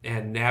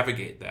 and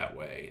navigate that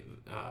way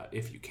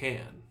if you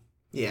can.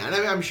 Yeah, and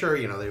I'm sure,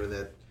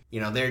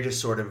 they're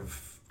just sort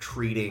of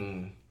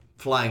treating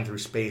flying through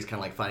space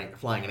kind of like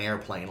flying an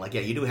airplane. Like, yeah,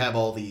 you do have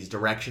all these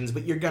directions,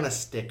 but you're going to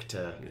stick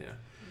to...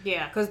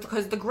 Yeah,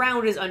 because the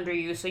ground is under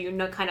you, so you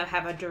kind of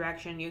have a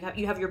direction. You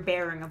have your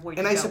bearing of where you're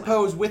And going. I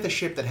suppose with a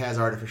ship that has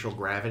artificial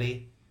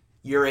gravity,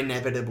 you're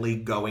inevitably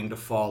going to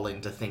fall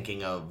into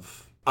thinking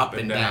of up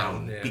and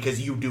down yeah. because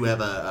you do have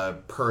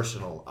a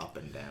personal up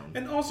and down.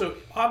 And also,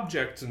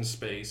 objects in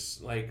space,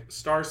 like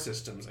star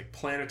systems, like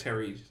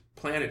planetary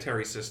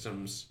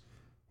systems,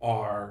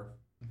 are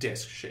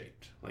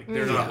disc-shaped. Like,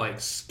 they're not, like,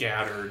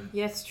 scattered.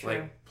 Yeah, it's true.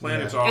 Like,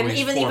 planets Yeah. always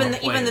And form a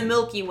plane. even the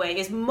Milky Way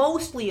is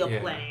mostly a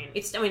Yeah. plane.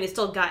 It's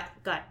still got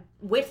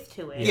width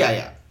to it.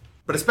 Yeah.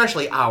 But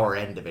especially our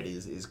end of it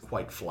is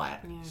quite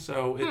flat,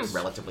 So it's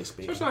relatively So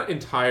speaking. it's not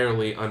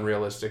entirely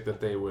unrealistic that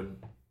they would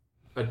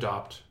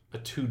adopt a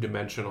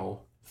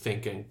 2-dimensional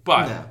thinking,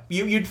 but No.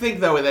 You'd think,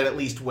 though, that at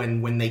least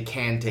when they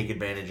can take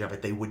advantage of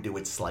it, they would do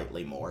it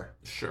slightly more.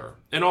 sure.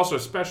 And also,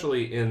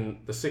 especially in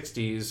the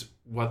 60s,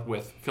 what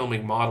with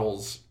filming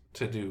models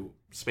to do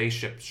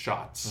spaceship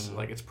shots,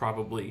 like it's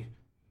probably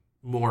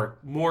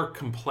more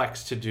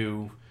complex to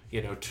do,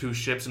 2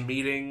 ships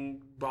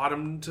meeting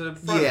bottom to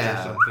front or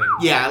something.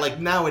 Yeah, like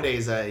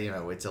nowadays,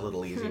 it's a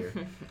little easier.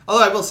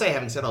 Although I will say,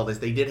 having said all this,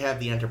 they did have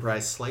the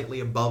Enterprise slightly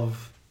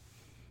above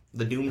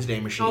the Doomsday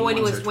Machine. Oh, when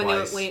once it or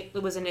twice.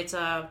 it was in its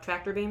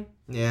tractor beam.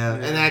 Yeah,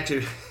 and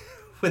actually,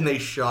 when they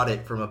shot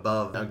it from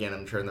above, again,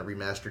 I'm sure in the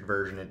remastered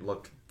version, it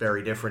looked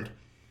very different.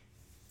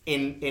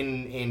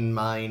 In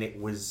mine, it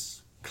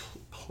was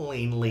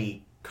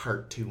plainly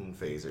cartoon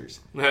phasers.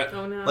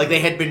 Oh no! Like, they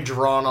had been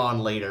drawn on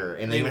later,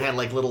 and they even had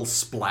like little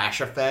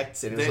splash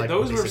effects, and it was like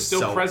those this were is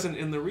still so... present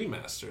in the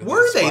remaster.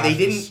 Were The they? They splashes-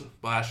 didn't-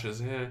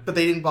 splashes. Yeah. But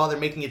they didn't bother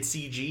making it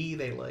CG.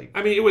 They like...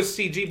 I mean, it was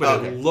CG, but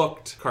Okay. it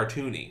looked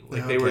cartoony.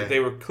 Like Okay. they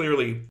were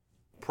clearly,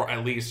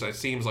 at least it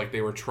seems like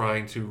they were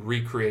trying to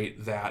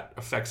recreate that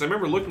effect. 'Cause I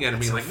remember looking at it and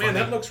being so like, man, funny.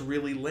 that looks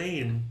really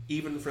lame,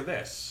 even for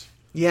this.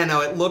 Yeah,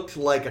 no, it looked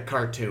like a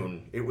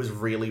cartoon. It was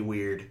really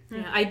weird.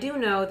 Yeah, I do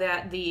know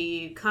that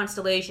the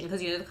Constellation,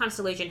 because the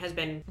Constellation has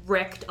been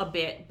wrecked a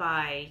bit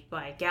by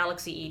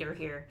Galaxy Eater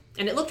here,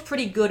 and it looked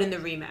pretty good in the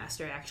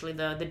remaster, actually,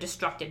 the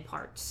destructed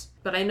parts.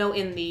 But I know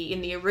in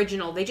the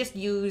original they just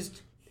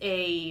used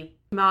a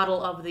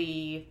model of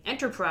the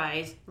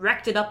Enterprise,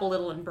 wrecked it up a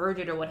little and burned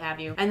it or what have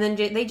you, and then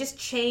they just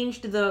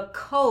changed the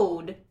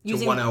code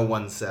using To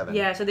 1017.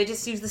 Yeah, so they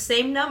just used the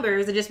same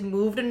numbers. They just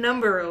moved a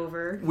number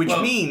over. Which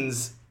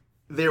means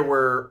there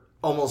were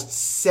almost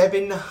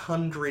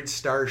 700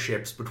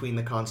 starships between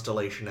the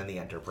Constellation and the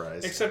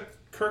Enterprise.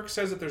 Except Kirk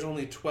says that there's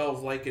only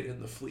 12 like it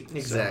in the fleet. so-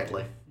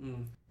 Exactly.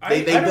 I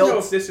They don't know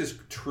built- if this is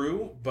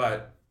true,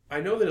 but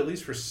I know that at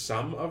least for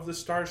some of the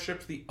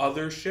starships, the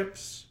other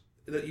ships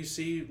that you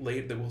see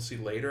that we'll see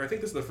later, I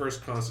think this is the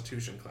first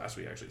Constitution class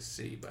we actually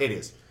see. But It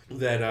is.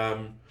 that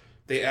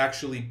they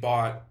actually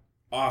bought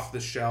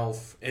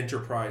off-the-shelf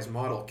Enterprise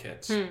model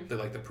kits. That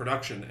like the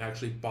production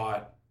actually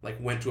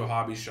went to a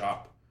hobby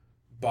shop,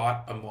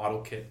 bought a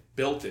model kit,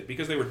 built it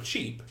because they were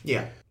cheap,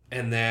 Yeah.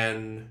 and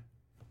then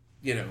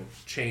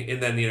change,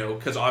 and then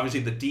because obviously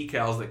the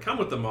decals that come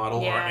with the model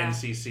are Yeah.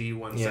 NCC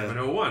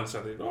 1701,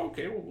 so they go,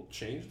 okay, well, we'll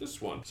change this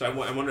one. So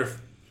I wonder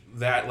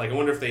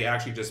if they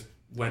actually just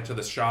went to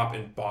the shop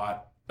and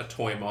bought a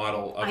toy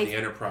model of the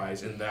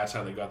Enterprise, and that's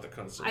how they got the I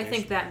Constellation.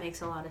 think that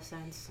makes a lot of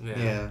sense.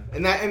 Yeah.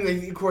 And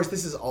of course,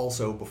 this is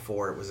also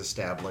before it was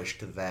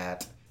established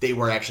that they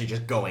were actually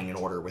just going in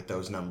order with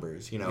those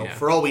numbers. Yeah.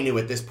 For all we knew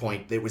at this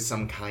point, there was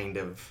some kind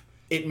of...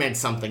 It meant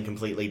something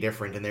completely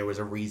different, and there was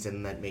a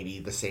reason that maybe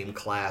the same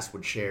class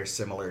would share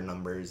similar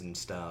numbers and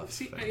stuff.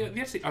 See,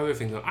 that's the other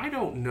thing, though. I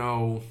don't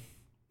know.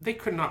 They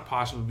could not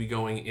possibly be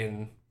going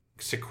in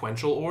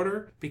sequential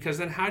order, because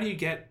then how do you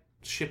get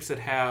ships that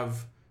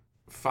have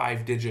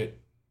 5-digit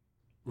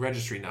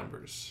registry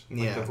numbers? Like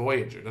Yeah. the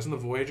Voyager. Doesn't the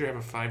Voyager have a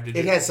 5-digit?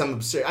 It has some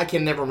absurd... I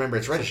can never remember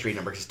its registry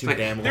number because it's too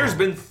damn long. There's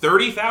been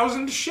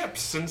 30,000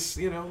 ships since,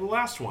 the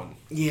last one.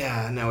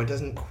 Yeah, no, it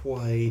doesn't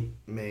quite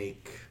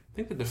make I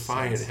think the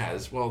Defiant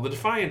has... Well, the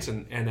Defiant's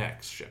an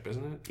NX ship,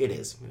 isn't it? It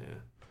is.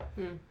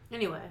 Yeah.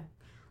 Anyway,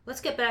 let's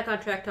get back on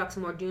track, talk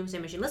some more Doomsday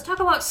Machine. Let's talk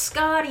about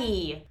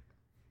Scotty.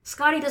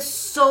 Scotty does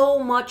so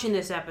much in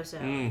this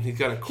episode. He's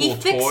got a cool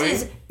He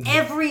fixes toy.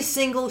 every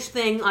single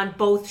thing on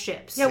both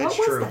ships. Yeah, what That's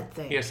was true. that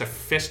thing? He has to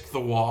fist the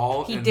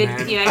wall. He and did-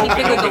 then yeah, he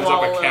figured the opens wall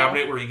up a a little.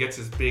 cabinet where he gets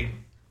his big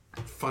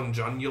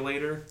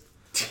fungundulator.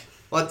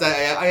 Well,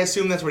 I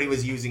assume that's what he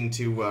was using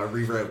to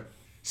reroute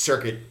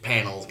circuit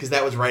panels, because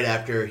that was right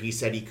after he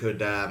said he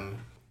could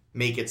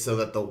make it so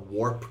that the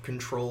warp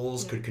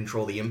controls could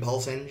control the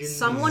impulse engine.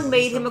 Someone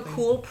made him a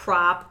cool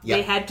prop. Yeah.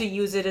 They had to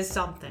use it as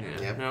something.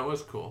 Yeah, Yep. no, it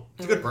was cool.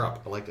 It's a good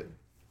prop. I liked it.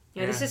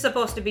 Yeah, this is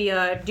supposed to be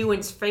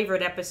Doohan's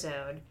favorite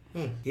episode.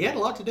 He had a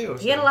lot to do.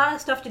 He had a lot of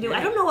stuff to do.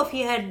 I don't know if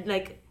he had,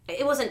 like...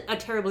 It wasn't a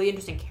terribly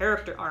interesting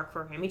character arc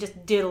for him. He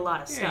just did a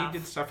lot of Yeah, stuff. he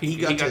did stuff. He He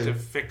got got to- to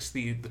fix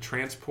the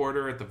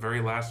transporter at the very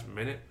last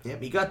minute.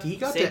 Yep, he got Saved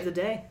to the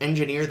day.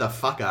 engineer the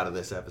fuck out of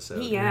this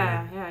episode.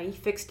 He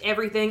fixed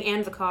everything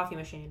and the coffee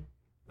machine.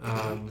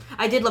 Um,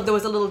 I did love there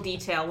was a little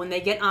detail when they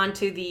get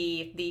onto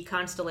the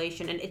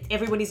constellation and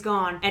everybody's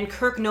gone and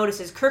Kirk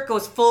notices. Kirk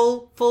goes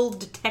full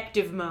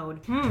detective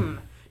mode.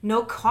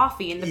 No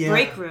coffee in the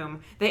break room.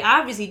 They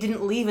obviously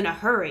didn't leave in a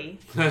hurry.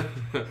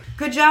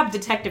 Good job,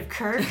 Detective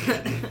Kirk.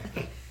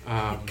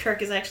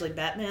 Kirk is actually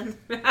Batman.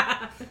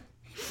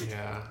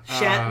 yeah.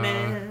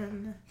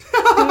 Shatman.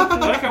 I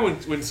like how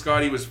when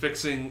Scotty was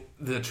fixing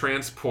the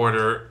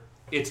transporter,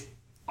 it's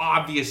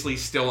obviously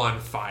still on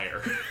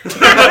fire.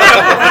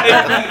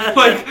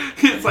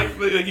 It's like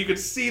you could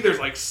see there's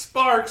like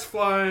sparks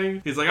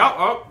flying. He's like,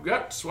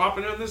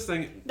 swapping on this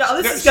thing.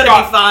 No, this Yeah, is gonna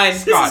Scott, be fine.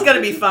 This Scott. is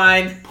gonna be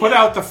fine. Put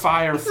out the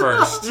fire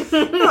first.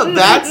 No,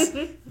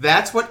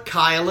 that's what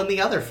Kyle and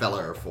the other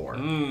fella are for.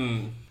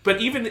 But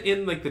even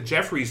in like the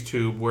Jeffries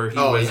tube where he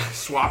Oh, was yeah.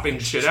 swapping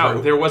shit True.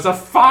 out, there was a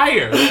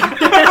fire.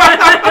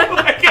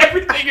 Like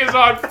everything is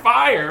on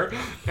fire,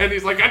 and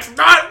he's like, "It's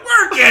not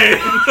working."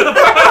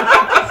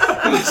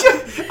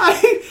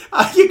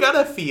 You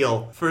gotta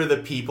feel for the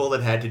people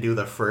that had to do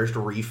the first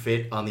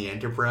refit on the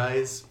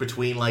Enterprise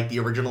between like the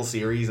original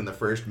series and the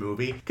first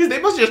movie, because they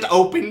must just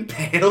open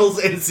panels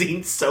and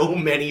seen so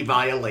many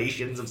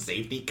violations of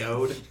safety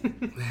code.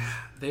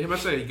 They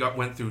must have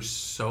went through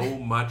so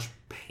much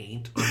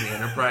paint on the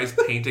Enterprise,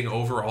 painting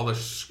over all the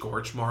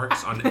scorch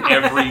marks on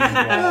every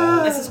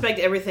wall. I suspect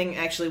everything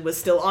actually was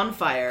still on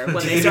fire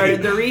when they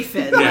started the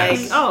refit.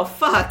 Yes. Like, oh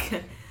fuck,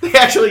 They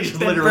actually just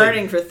been literally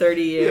burning for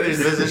 30 years.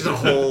 There's just a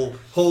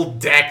whole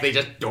deck. They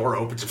just door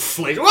opens and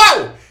flames.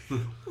 Whoa!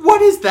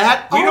 What is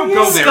that? We don't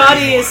go there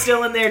Scotty anymore. is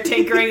still in there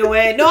tinkering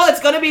away. No, it's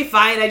gonna be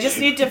fine. I just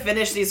need to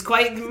finish these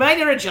quite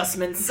minor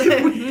adjustments.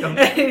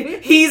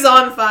 He's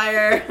on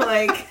fire.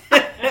 Like,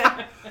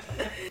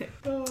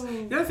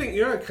 The other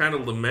thing, I kind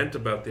of lament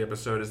about the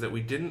episode is that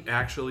we didn't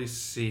actually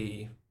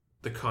see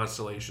the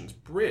Constellation's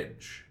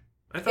bridge.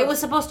 I thought It was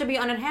supposed to be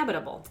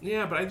uninhabitable.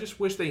 Yeah, but I just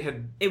wish they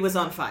had. it was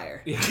on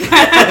fire.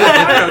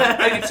 I don't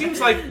know. It seems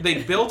like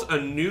they built a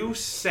new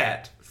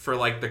set for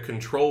like the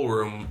control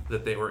room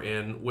that they were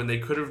in when they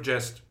could have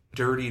just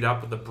dirtied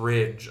up the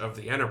bridge of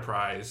the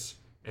Enterprise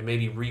and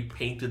maybe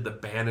repainted the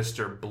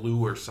banister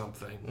blue or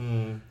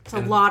something. It's a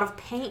lot of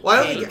paint.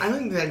 Well, I don't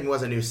think that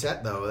was a new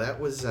set though. That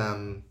was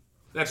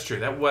That's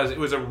true. It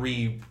was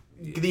a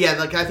yeah,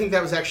 like I think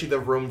that was actually the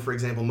room, for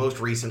example, most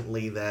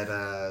recently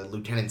that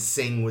Lieutenant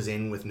Singh was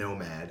in with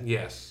Nomad.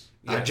 Yes.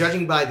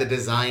 Judging by the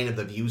design of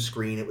the view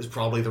screen, it was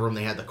probably the room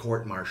they had the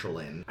court martial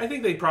in. I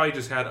think they probably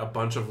just had a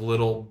bunch of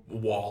little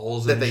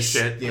walls That and they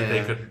shit that they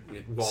yeah,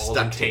 could walls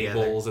stuck and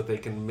tables together. that they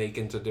can make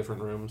into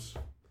different rooms.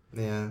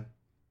 Yeah.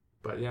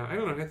 But yeah, I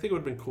don't know. I think it would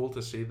have been cool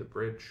to see the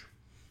bridge.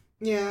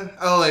 Yeah.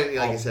 Oh, like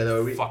all I said,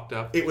 though, fucked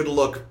up. it would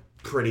look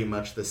pretty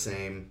much the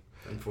same,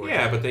 unfortunately.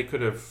 Yeah, but they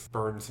could have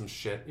burned some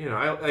shit. You know,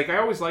 I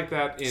always like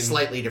that in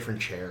Slightly different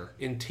chair.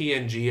 in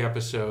TNG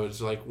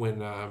episodes, like when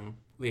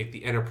like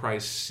the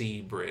Enterprise C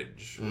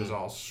bridge was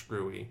all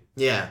screwy.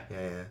 Yeah.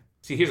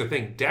 See, here's the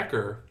thing: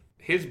 Decker,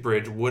 his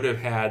bridge would have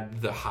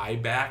had the high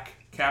back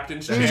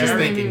captain's I chair, was just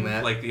thinking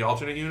that. like the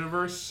alternate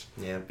universe,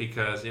 Yeah.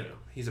 because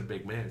he's a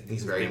big man.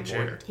 He's a very big boy.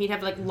 important. He'd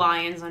have like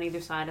lions on either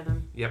side of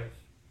him. Yep.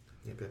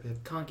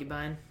 Yep.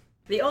 Concubine.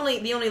 The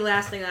only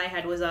last thing I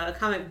had was a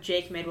comment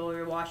Jake made while we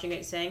were watching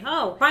it, saying,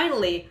 "Oh,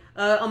 finally,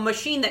 a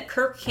machine that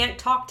Kirk can't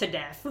talk to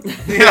death."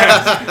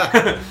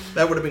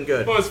 That would have been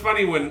good. Well, it's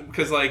funny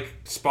because like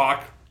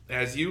Spock,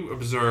 as you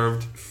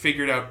observed,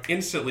 figured out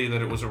instantly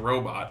that it was a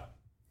robot.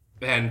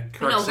 And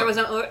Kirk No, there was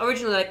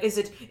originally like, is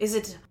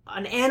it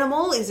an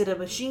animal? Is it a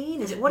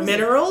machine? Is it what is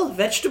Mineral?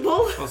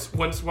 Vegetable? Well,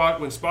 when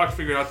Spock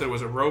figured out that it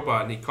was a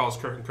robot, and he calls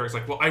Kirk, and Kirk's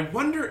like, "Well, I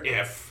wonder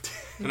if."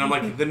 And I'm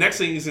like, the next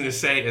thing he's going to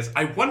say is,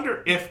 "I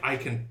wonder if I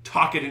can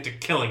talk it into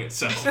killing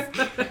itself."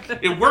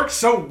 It works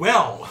so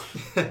well.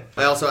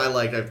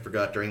 I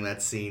forgot during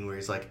that scene where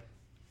he's like,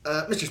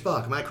 Mr.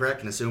 Spock, am I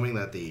correct in assuming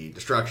that the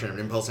destruction of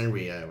an impulse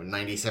energy was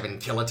 97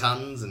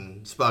 kilotons?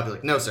 And Spock is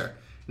like, no, sir,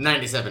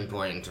 97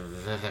 point.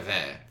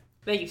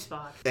 Thank you,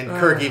 Spock. And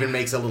Kirk even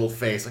makes a little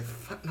face,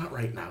 like, not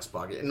right now,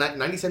 Spock.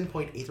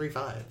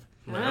 97.835.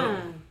 Wow.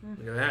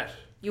 Look at that.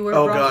 You were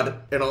Oh wrong.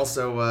 god! And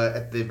also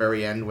at the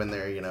very end, when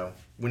they're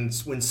when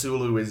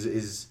Sulu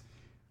is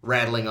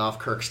rattling off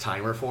Kirk's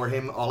timer for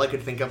him, all I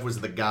could think of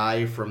was the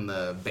guy from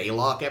the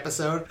Baylock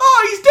episode.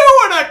 Oh, he's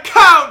doing a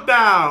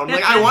countdown!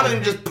 Like I wanted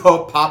him to just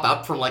pop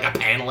up from like a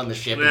panel in the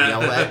ship and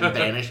yell that and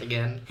vanish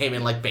again. Him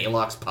in like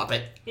Baylock's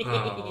puppet.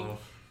 Oh.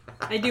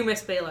 I do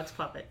miss Baylock's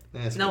puppet.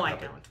 Yeah, it's a No, good I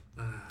puppet.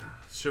 don't.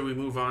 Should we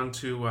move on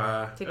to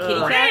To kitty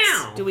Cats?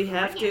 cats. Do we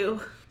have to?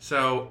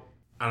 So,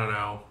 I don't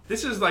know.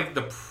 This is like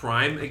the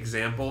prime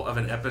example of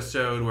an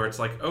episode where it's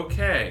like,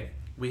 okay,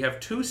 we have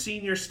 2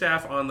 senior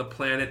staff on the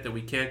planet that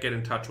we can't get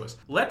in touch with.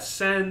 Let's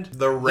send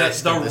The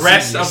rest of the the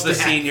senior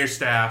staff. senior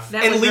staff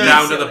That And was leave- very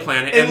down to silly. the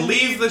planet And and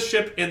leave the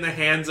ship in the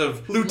hands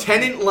of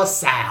Lieutenant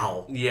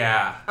LaSalle.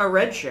 yeah. A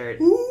red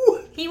shirt. Ooh.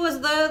 He was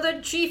the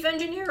chief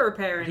engineer,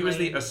 apparently.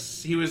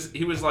 He was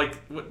he was like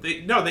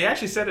they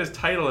actually said his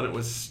title and it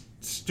was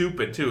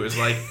stupid too.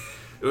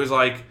 It was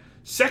like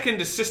Second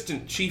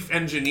Assistant Chief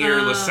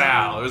Engineer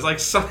LaSalle. It was like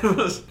it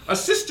was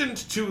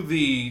assistant to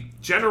the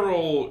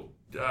general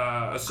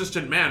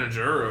assistant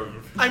manager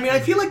of. I mean, I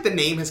feel like the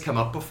name has come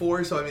up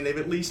before, so I mean, they've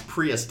at least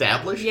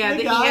pre-established Yeah, the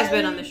he guy, has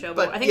been on the show,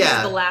 but I think yeah. this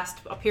is the last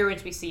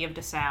appearance we see of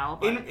DeSalle.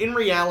 But In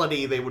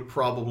reality, they would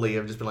probably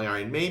have just been like, all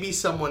right, maybe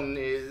someone...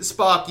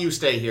 Spock, you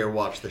stay here,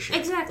 watch the show.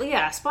 exactly,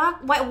 yeah.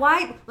 Spock,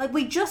 why? Like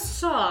we just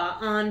saw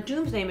on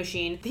Doomsday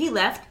Machine, he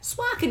left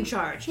Spock in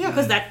charge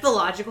because that's the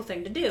logical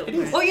thing to do.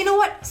 Or you know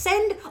what?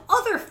 Send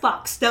other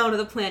fucks down to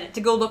the planet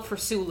to go look for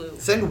Sulu.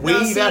 Send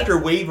wave see- after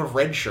wave of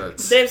red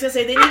shirts. I was gonna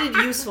say they needed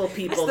useful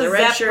people. That's The the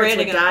red Zap shirts would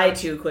Brannigan die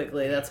approach. too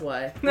quickly. That's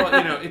why. Well,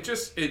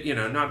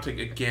 not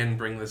to again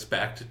bring this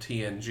back to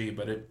TNG,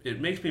 but it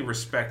makes me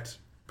respect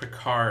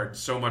Picard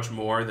so much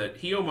more that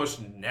he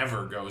almost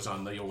never goes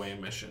on the away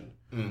mission.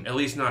 At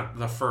least not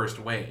the first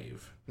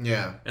wave.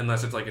 Yeah.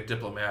 Unless it's like a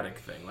diplomatic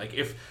thing. Like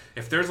if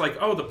there's like,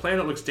 oh, the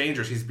planet looks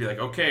dangerous, he'd be like,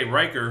 okay,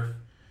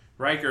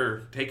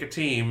 Riker, take a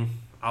team.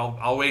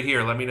 I'll wait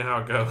here. Let me know how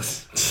it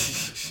goes.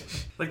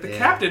 Like the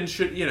captain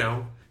should,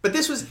 But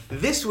this was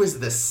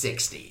the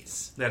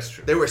 60s. That's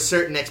true. There were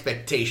certain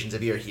expectations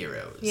of your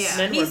heroes. Yeah,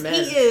 Men were men.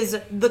 he is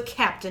the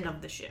captain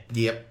of the ship.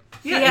 Yep.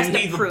 Yeah, He has and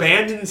to he prove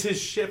abandons his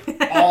ship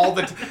all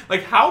the time.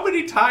 Like, how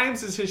many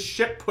times is his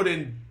ship put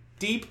in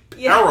deep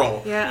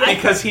peril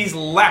because he's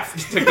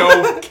left to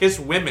go kiss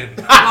women?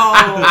 Oh,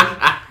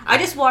 I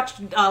just watched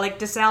like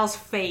DeSalle's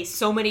face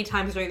so many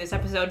times during this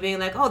episode, being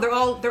like, "Oh,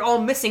 they're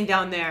all missing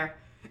down there.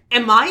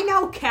 Am I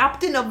now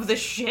captain of the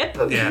ship?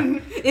 Yeah.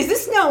 Is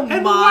this now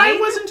And mine?" why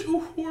wasn't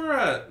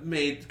Uhura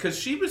made? Because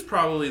she was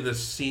probably the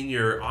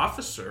senior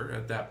officer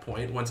at that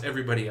point. Once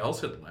everybody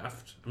else had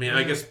left. I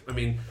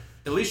mean,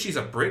 at least she's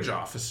a bridge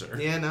officer.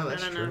 Yeah, no,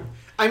 that's don't true. know.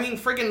 I mean,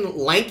 friggin'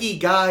 lanky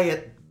guy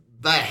at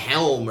the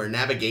helm or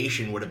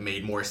navigation would have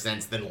made more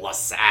sense than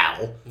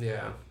LaSalle.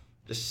 Yeah.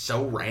 Just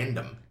so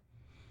random.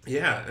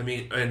 Yeah. I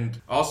mean, and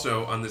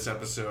also on this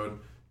episode,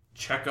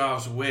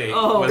 Chekhov's wig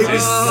Oh, was it in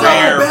was so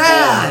rare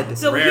bad. form.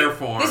 So rare here-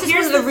 form. This is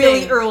Here's one of the the really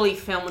thing. early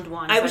filmed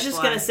ones. I was that's just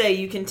why. gonna say,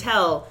 you can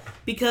tell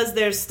because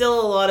there's still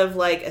a lot of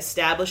like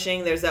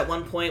establishing. There's that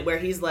one point where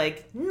he's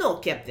like, "No,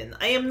 Captain,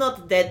 I am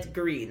not that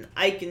green.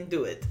 I can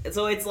do it." And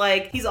so it's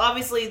like he's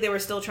obviously they were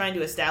still trying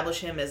to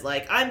establish him as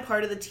like, "I'm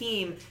part of the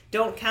team.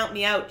 Don't count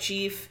me out,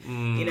 Chief."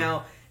 You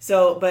know.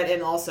 So, but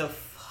and also,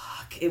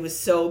 fuck, it was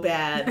so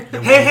bad.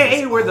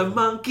 Hey, we're the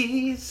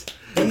monkeys.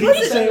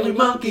 We say we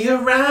monkey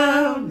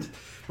around.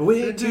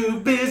 We're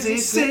too busy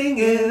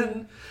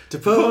singing to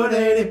put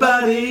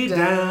anybody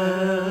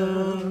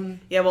down.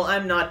 Yeah, well,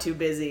 I'm not too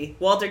busy.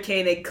 Walter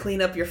Koenig, clean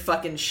up your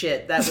fucking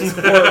shit. That was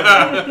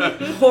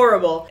horrible.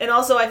 Horrible. And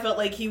also, I felt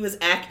like he was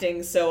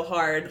acting so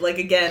hard. Like,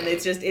 again,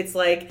 it's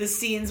like the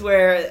scenes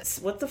where,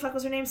 what the fuck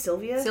was her name?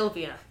 Sylvia?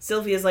 Sylvia.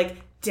 Sylvia's like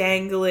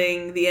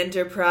dangling the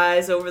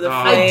Enterprise over the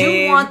Oh. flame. I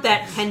do want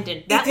that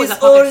pendant. That It was a is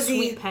fucking already-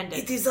 sweet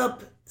pendant. It is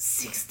up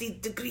 60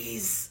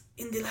 degrees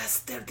in the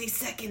last 30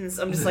 seconds.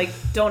 I'm just like,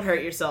 don't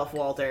hurt yourself,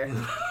 Walter.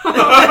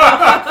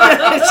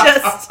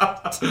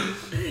 Just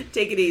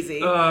take it easy.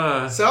 So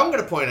I'm going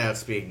to point out,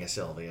 speaking of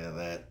Sylvia,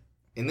 that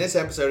in this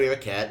episode we have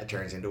a cat that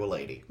turns into a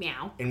lady.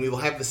 Meow. And we will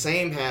have the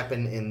same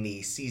happen in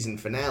the season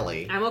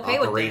finale. I'm okay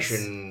with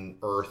Operation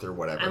Earth or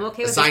whatever. I'm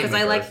okay with this because I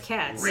Assignment like Earth.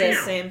 cats.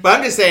 Yeah, same. But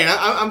I'm just saying,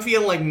 I'm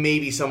feeling like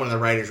maybe someone in the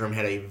writer's room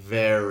had a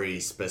very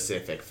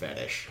specific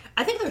fetish.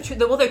 I think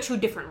they're two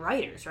different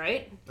writers,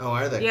 right? Oh,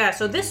 are they? Yeah,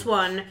 so this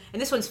one,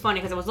 and this one's funny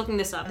because I was looking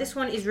this up. This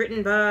one is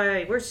written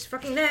by, where's his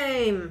fucking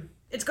name?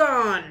 It's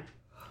gone.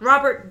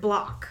 Robert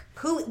Bloch,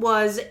 who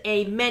was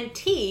a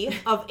mentee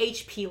of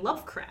H.P.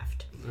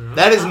 Lovecraft.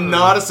 That is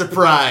not a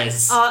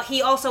surprise.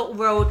 He also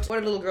wrote What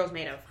Are Little Girls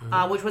Made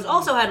Of, which was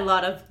also had a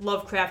lot of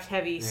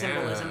Lovecraft-heavy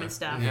symbolism and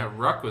stuff. Yeah,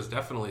 Ruck was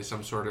definitely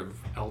some sort of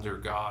elder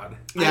god.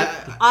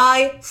 yeah.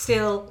 I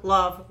still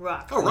love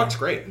Ruck. Oh, Ruck's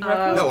great. was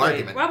No great.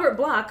 argument. Robert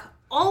Bloch,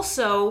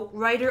 also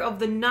writer of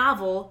the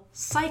novel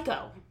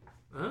Psycho,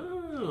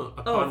 Oh,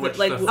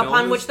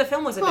 upon which the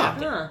film was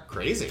adapted. Huh.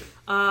 Crazy.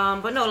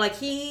 But no, like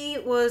he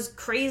was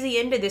crazy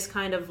into this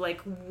kind of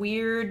like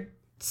weird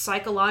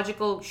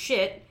psychological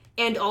shit.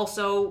 and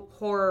also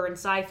horror and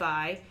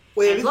sci-fi.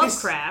 Well, and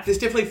Lovecraft. This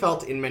definitely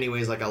felt in many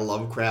ways like a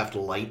Lovecraft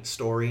light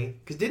story.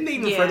 Because didn't they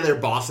even refer to Yeah. their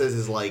bosses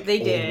as like They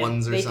old did.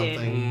 ones or They something?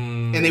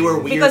 did. And they were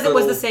weird Because it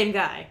was little- the same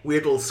guy.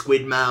 weird little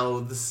squid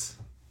mouths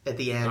at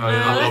the end. Oh,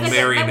 yeah. That Little was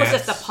marionettes.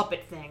 just a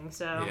puppet thing,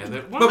 so... Yeah,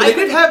 No, but they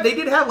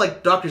did have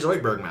like Dr.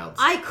 Zoidberg mouths.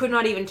 I could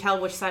not even tell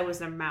which side was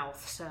their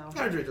mouth, so...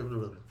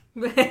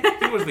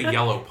 It was the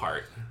yellow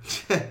part.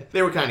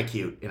 They were kind of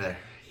cute in a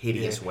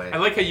hideous way. I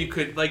like how you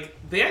could, like,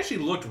 they actually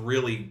looked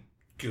really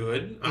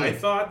good, I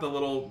thought, the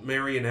little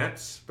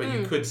marionettes, but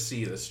you could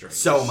see the strings.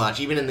 So much,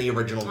 even in the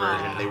original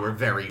version, Aw. they were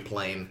very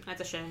plain.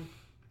 That's a shame.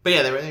 But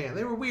yeah,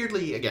 they were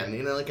weirdly, again,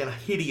 in like a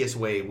hideous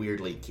way,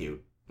 weirdly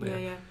cute.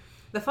 Yeah.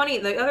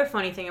 The other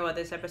funny thing about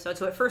this episode,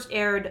 so it first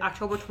aired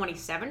October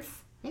 27th,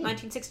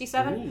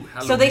 1967. Ooh,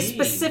 So they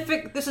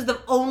Halloween. this is the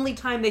only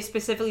time they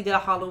specifically did a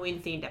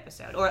Halloween themed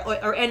episode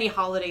or any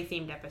holiday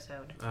themed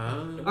episode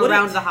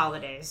around the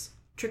holidays.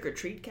 Trick or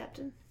treat,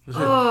 Captain? You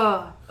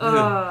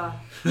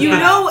You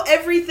know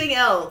everything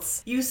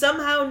else. You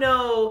somehow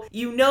know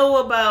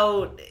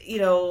about,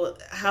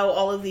 how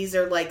all of these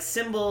are like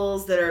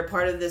symbols that are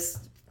part of this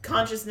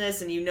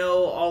consciousness, and you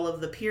know all of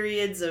the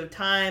periods of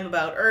time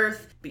about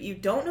Earth, but you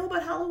don't know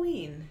about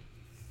Halloween.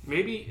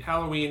 Maybe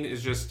Halloween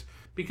is just...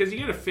 Because you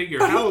gotta figure,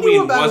 But who knew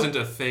Halloween about- wasn't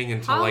a thing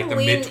until like the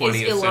Halloween is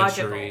mid-20th illogical.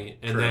 century.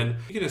 And True. then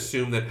you can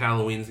assume that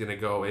Halloween's gonna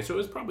go away. So it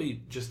was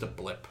probably just a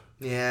blip.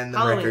 Yeah, and the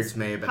Halloween's- records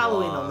may have been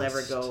Halloween lost. will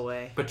never go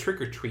away. But Trick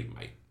or Treat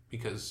might.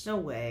 Because No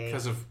way.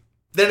 of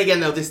Then again,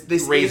 though, this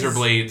razor is,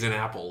 blades and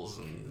apples.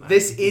 And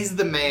This is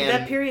the man.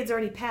 That period's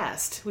already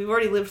passed. We've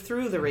already lived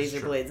through the razor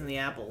true. blades and the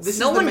apples. This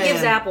No is the one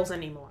gives man- apples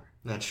anymore.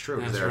 That's true.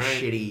 'Cause That's they're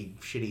right.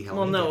 shitty Halloween.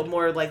 well, no, candy.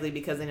 more likely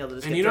because they know they'll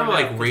just And get you know, thrown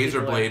out like 'cause razor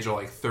people are- blades are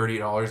like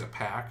 $30 a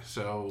pack.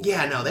 So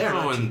Yeah, no, they're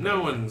not cheap.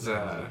 No one's.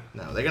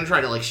 No, they're gonna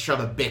try to like shove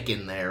a bic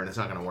in there, and it's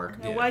not gonna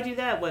work. Now, why do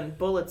that when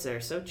bullets are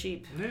so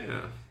cheap? Yeah,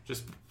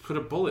 just put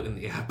a bullet in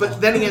the apple.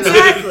 But then again,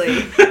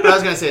 Exactly. but I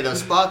was gonna say though,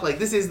 Spock, like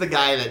this is the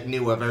guy that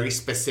knew a very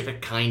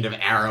specific kind of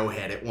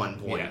arrowhead at one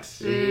point. Yes.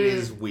 It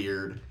is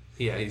weird.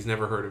 Yeah, he's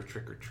never heard of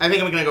Trick or Treat. I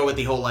think I'm gonna go with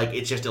the whole like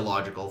it's just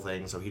illogical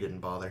thing, so he didn't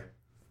bother.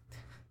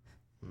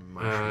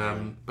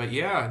 But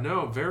yeah,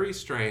 no, very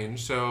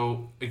strange.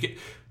 So again,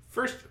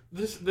 first,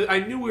 I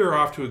knew we were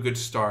off to a good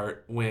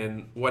start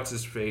when what's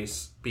his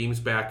face beams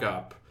back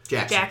up.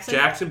 Jackson.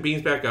 Jackson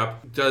beams back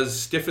up, does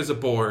stiff as a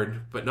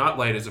board, but not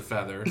light as a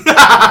feather.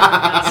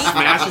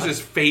 Smashes his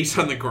face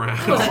on the ground.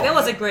 That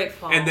was a great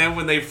fall. And then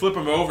when they flip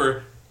him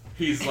over,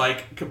 he's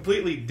like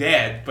completely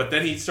dead, but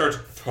then he starts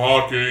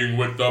talking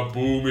with the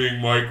booming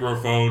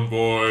microphone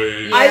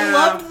voice. Yeah. I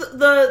loved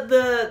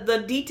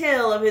the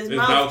detail of his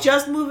mouth, mouth-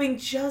 just moving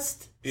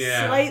just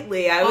Yeah.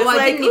 slightly. I was I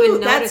like, didn't even ooh,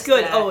 that's notice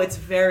good. that. Oh, it's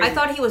very... I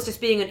thought he was just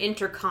being an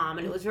intercom,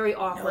 and it was very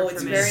awkward No, for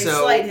it's me. very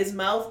So- slight. His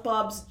mouth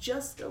bobs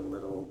just a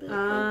little bit.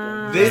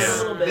 open. This Just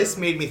a little bit. this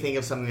made me think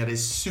of something that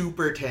is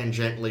super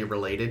tangentially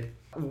related.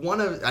 And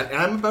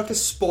I'm about to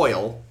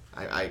spoil.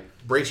 I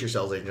brace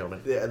yourselves, ladies and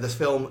gentlemen. This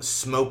film,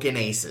 Smokin'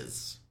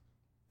 Aces,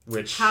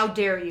 which How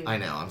dare you? I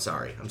know. I'm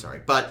sorry,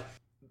 but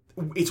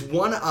it's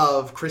one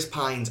of Chris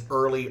Pine's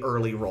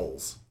early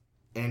roles,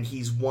 and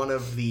he's one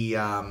of the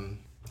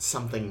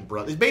something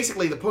brothers.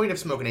 Basically, the point of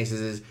Smokin'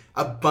 Aces is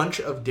a bunch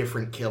of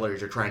different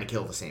killers are trying to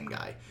kill the same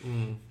guy.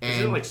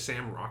 Is it like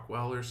Sam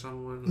Rockwell or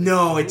someone?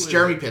 No, it's Who is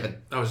Jeremy it? Piven.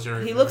 Oh, it's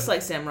Jeremy. He Piven. looks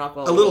like Sam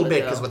Rockwell. A little bit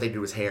though. because what they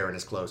do is hair and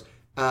his clothes.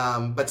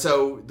 But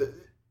so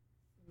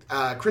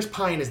Chris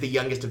Pine is the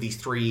youngest of these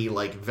three,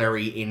 like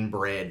very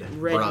inbred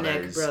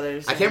Redneck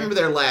brothers, I yeah. can't remember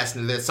their last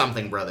name. They're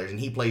something brothers, and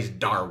he plays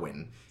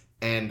Darwin.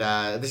 And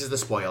this is the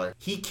spoiler.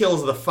 He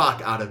kills the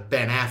fuck out of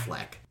Ben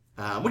Affleck.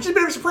 Which is a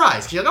bit of a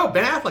surprise. 'Cause you're like, oh,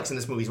 Ben Affleck's in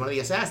this movie. He's one of the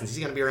assassins. He's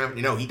going to be around.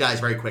 You know, he dies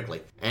very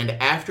quickly. And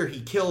after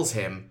he kills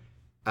him,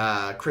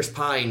 Chris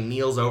Pine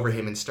kneels over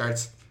him and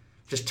starts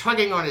just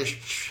tugging on his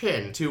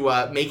chin to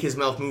make his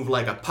mouth move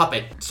like a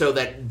puppet so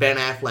that Ben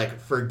Affleck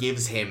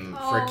forgives him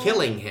for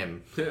killing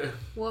him.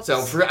 Whoops.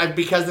 So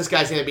because this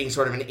guy's ended up being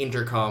sort of an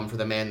intercom for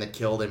the man that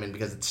killed him, and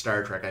because it's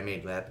Star Trek, I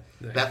made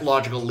that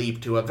logical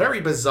leap to a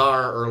very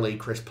bizarre early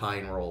Chris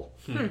Pine role.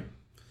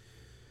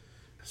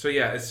 So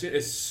yeah, as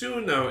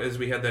soon though as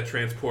we had that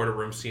transporter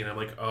room scene, I'm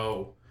like,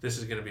 oh, this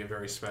is going to be a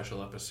very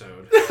special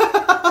episode.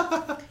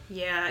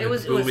 Yeah, The it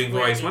was booming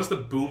voice. wacky. Once the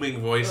booming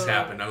voice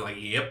happened, I was like,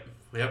 yep.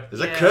 There's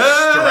Yeah. a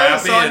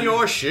curse Strap on in.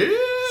 your shit.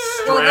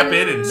 Strap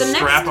in and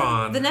strap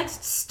on. The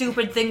next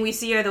stupid thing we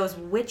see are those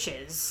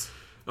witches.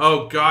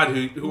 Oh God,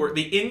 who are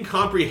the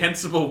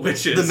incomprehensible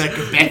witches? The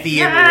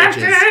Macbethian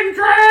witches. Except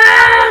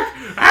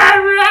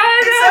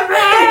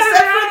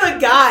for the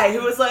guy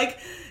who was like,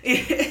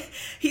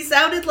 he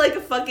sounded like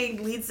a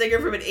fucking lead singer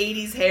from an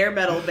 80s hair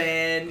metal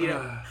band, you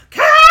know.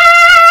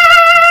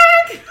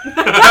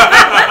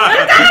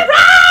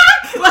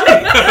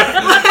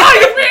 Are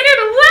you ready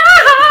to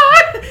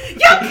run?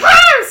 You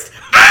cursed!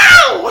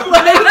 Ow! I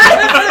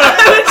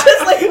was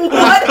just like,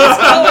 what is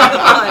going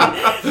on?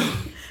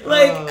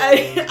 Like,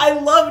 Oh. I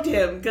loved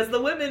him because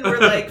the women were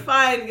like,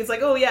 fine. It's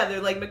like, oh yeah,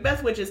 they're like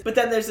Macbeth witches. But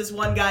then there's this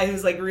one guy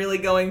who's like really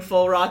going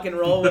full rock and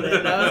roll with it.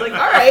 And I was like,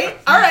 all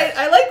right,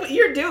 I like what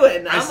you're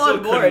doing. I I'm still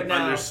on board couldn't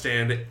now.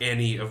 understand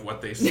any of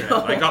what they said.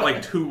 No. I got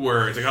like 2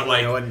 words. I got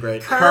like No, wasn't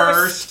great.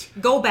 cursed,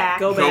 Go back.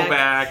 Go go back.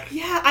 back.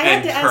 Yeah, I had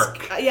and to ask.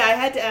 Kirk. Yeah, I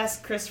had to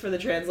ask Chris for the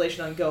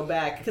translation on "go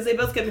back" because they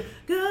both kept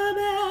 "go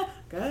back,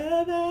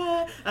 go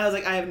back." I was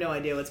like, I have no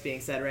idea what's being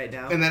said right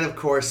now. And then, of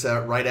course,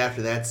 right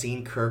after that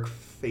scene, Kirk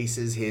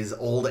faces his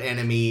old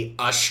enemy,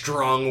 a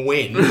strong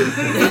wind.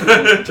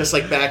 Just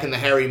like back in the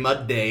Harry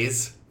Mudd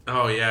days.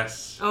 Oh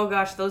yes. Oh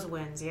gosh, those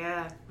wins,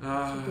 yeah.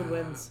 Good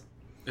wins.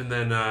 And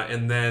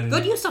then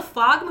Good use of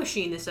fog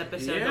machine this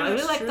episode. Yeah, though. I really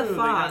that's like the true.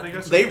 fog. They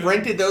got some They good-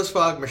 rented those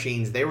fog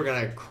machines. They were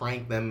going to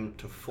crank them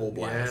to full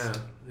blast.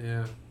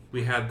 Yeah.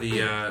 We had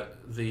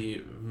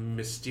the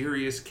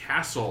mysterious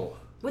castle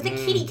With a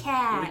kitty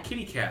cat. with a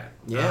kitty cat.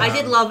 Yeah. I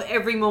did love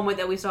every moment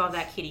that we saw of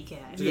that kitty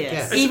cat.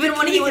 Yes. cat. Even The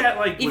when kitty he was, cat,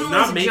 like, even was when he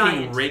not was a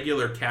making giant.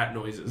 regular cat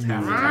noises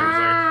half the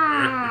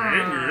time.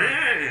 He's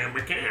like, I'm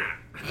a cat.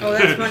 Oh,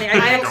 that's funny. I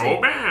actually,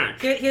 Go back.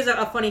 here's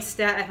a funny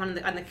stat on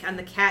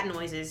the cat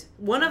noises.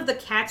 One of the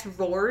cat's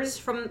roars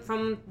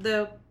from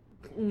the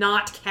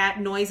not cat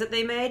noise that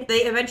they made, they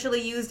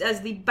eventually used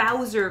as the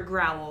Bowser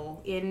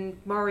growl in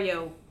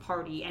Mario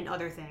Party and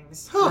other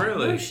things. Huh.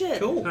 Really? Oh shit!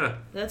 Cool. Huh.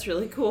 That's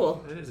really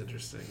cool. That is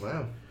interesting.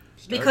 Wow.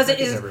 Because Star it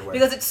Trek is everywhere.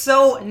 because it's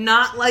so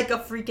not like a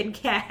freaking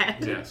cat.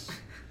 Yes.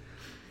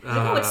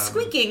 No, it's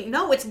squeaking.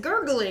 No, it's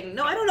gurgling.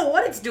 No, I don't know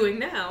what it's doing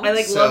now.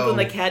 I So- loved when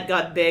the cat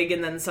got big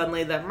and then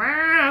suddenly the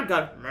meow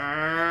got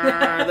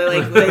meow.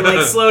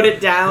 They slowed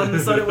it down,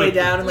 slowed it way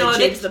down, and No,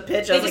 changed the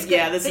pitch. I was like,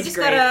 yeah, this they is just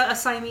great. got a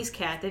Siamese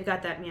cat. They've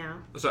got that meow.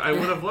 So I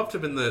would have loved to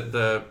have been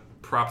the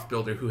props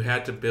builder who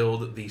had to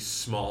build the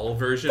small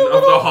version of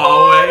the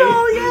hallway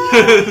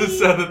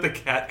so that the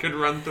cat could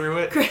run through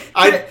it.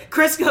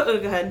 Chris, go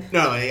ahead.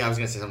 No, I was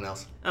going to say something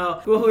else.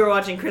 Oh, well, we were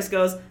watching. Chris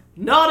goes,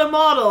 "Not a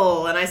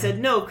model," and I said,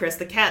 "No, Chris,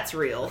 the cat's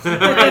real.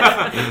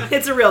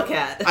 It's a real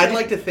cat." I'd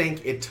like to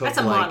think it took That's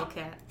a model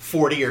cat.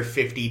 40 or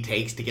 50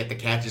 takes to get the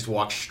cat just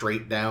walk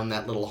straight down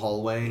that little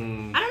hallway. I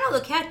don't know.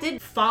 The cat did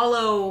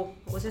follow.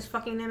 What was his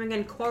fucking name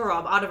again?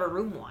 Korob out of a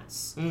room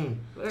once.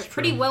 They're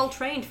pretty well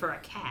trained for a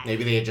cat.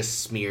 Maybe they had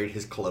just smeared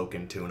his cloak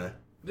in tuna.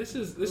 This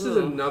is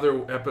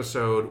another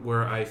episode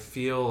where I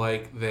feel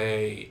like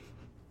they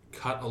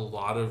cut a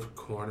lot of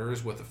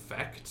corners with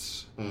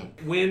effects.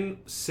 When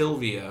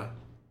Sylvia,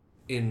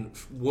 in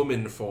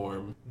woman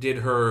form, did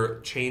her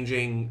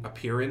changing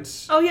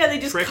appearance. Oh yeah, they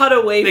just trick, cut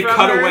away They from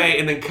cut her. away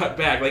and then cut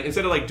back. Like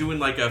instead of like doing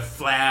like a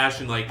flash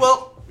and like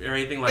Well, or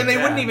anything like and they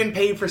that. wouldn't even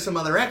pay for some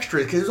other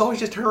extras because it was always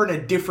just her in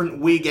a different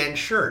wig and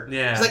shirt.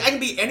 Yeah. It's like, I can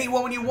be any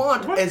woman you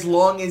want What? as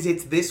long as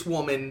it's this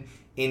woman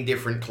in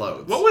different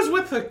clothes. What was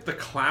with the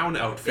clown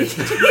outfit?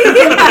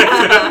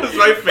 That was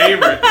my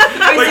favorite.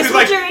 this it's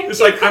what you're into,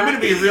 it's like I'm gonna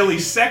be really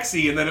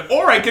sexy, and then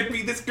or I could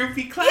be this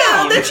goofy clown.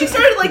 Yeah, then she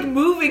started like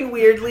moving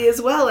weirdly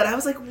as well, and I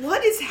was like,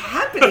 "What is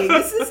happening?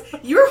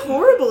 You're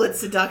horrible at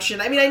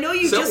seduction." I mean, I know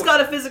you So- just got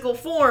a physical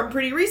form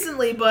pretty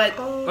recently, but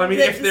I mean,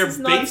 this if they're is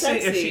not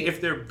basing sexy. if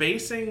they're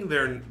basing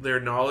their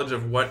knowledge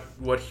of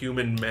what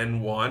human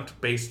men want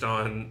based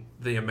on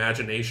the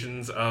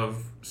imaginations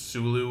of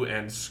Sulu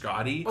and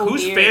Scotty, Oh,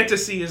 whose dear.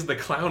 fantasy is the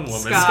clown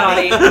woman?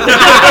 Scotty.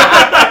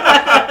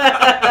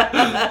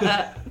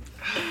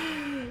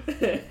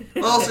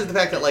 Also, the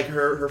fact that like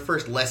her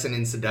first lesson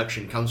in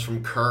seduction comes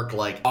from Kirk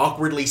like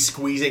awkwardly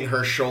squeezing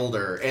her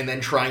shoulder and then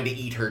trying to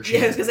eat her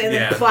cheek. Yeah, because and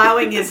then Yeah.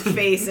 plowing his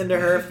face into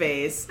her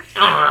face.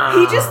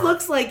 He just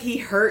looks like he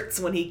hurts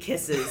when he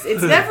kisses.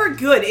 It's never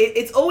good.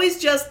 It's always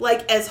just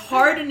like as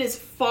hard and as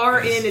far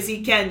in as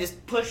he can,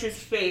 just push his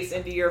face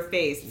into your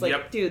face. It's like,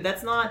 Yep. dude,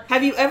 that's not.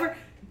 Have you ever,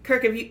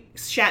 Kirk?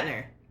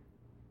 Shatner?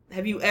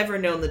 Have you ever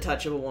known the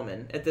touch of a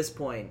woman at this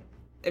point?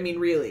 I mean,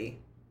 really,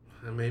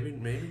 Maybe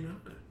not.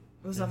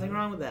 there's nothing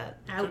wrong with that.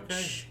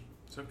 Ouch.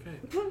 It's okay.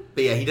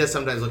 But yeah, he does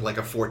sometimes look like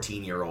a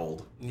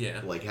 14-year-old,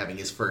 Yeah. like having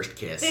his first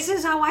kiss. This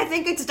is how I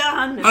think it's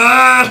done.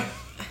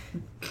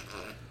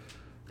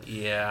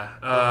 Yeah.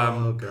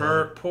 Oh,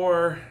 God.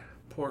 Poor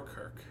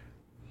Kirk.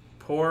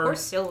 Poor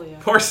Sylvia.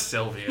 Poor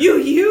Sylvia. You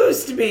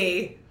used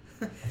me.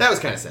 That was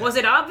kind of sad. Was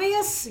it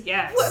obvious?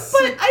 Yes.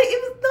 But it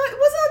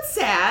was not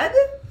sad.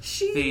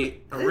 She. The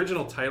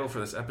original title for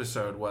this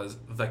episode was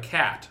The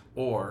Cat,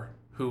 or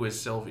Who is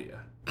Sylvia?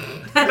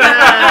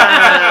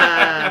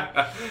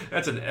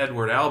 That's an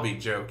Edward Albee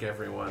joke,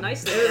 everyone.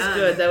 Nicely It was done.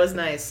 good. That was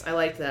nice. I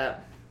liked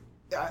that.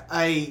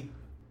 I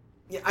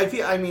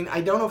feel. I mean,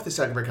 I don't know if this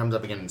ever comes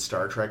up again in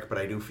Star Trek, but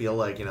I do feel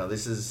like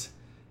this is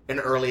an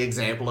early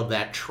example of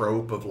that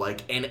trope of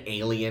like an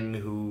alien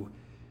who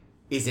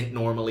isn't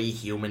normally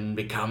human,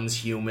 becomes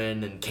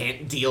human, and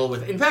can't deal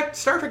with... In fact,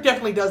 Star Trek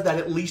definitely does that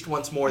at least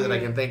once more that I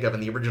can think of in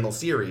the original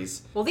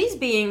series. Well, these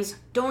beings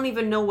don't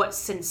even know what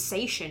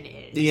sensation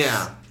is.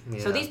 Yeah.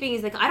 So these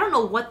beings, I don't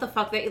know what the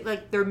fuck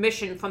their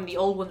mission from the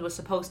old ones was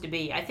supposed to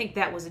be. I think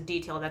that was a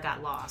detail that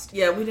got lost.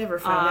 Yeah, we never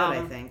found out,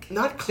 I think.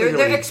 Not clearly.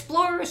 They're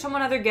explorers from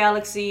another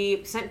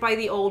galaxy, sent by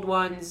the old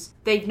ones.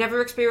 They've never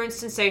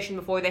experienced sensation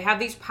before. They have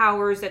these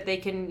powers that they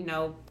can,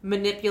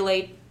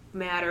 manipulate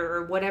matter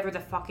or whatever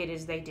the fuck it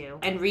is they do,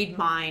 and read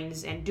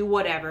minds and do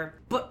whatever.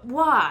 But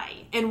why?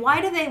 And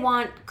why do they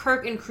want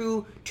Kirk and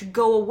crew to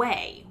go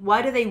away?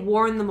 Why do they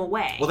warn them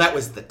away? Well, that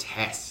was the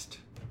test.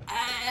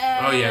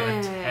 Oh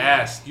yeah, the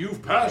test.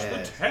 You've passed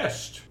the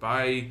test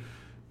by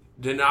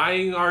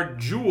denying our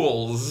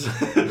jewels.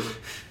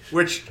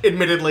 Which,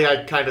 admittedly,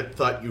 I kind of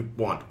thought you'd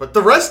want. But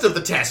the rest of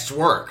the tests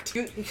worked.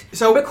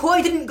 So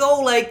McCoy didn't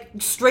go,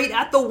 straight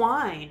at the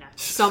wine,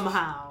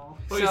 somehow.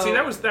 Well, you see,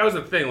 that was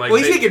the thing. Well,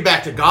 he's thinking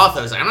back to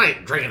Gotham. He's like, I'm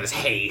not drinking this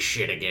hay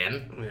shit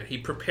again. Yeah, he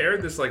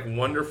prepared this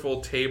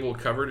wonderful table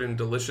covered in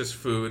delicious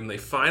food, and they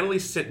finally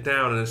sit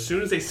down. And as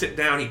soon as they sit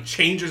down, he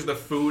changes the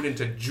food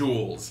into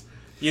jewels.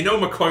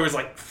 McCoy was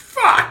like,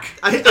 "Fuck!"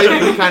 I think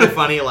it's kind of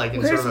funny, in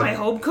Where's sort of my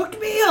home-cooked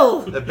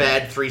meal? the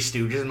bad Three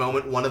Stooges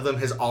moment. One of them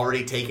has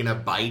already taken a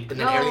bite, and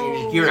then everything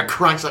you just hear a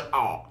crunch,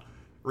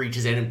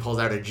 reaches in and pulls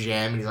out a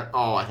gem, and he's like,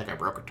 "Oh, I think I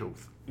broke a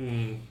tooth."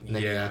 And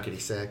then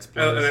yakety sex.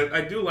 And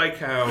I do like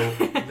how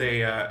they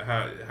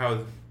how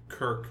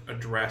Kirk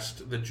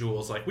addressed the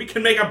jewels. Like, we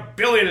can make 1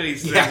 billion of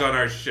these things on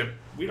our ship.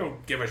 We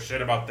don't give a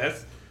shit about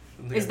this.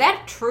 Is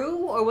that true,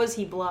 or was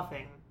he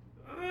bluffing?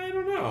 I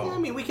don't know. Yeah, I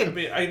mean, we can.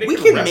 I think we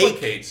can can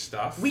replicate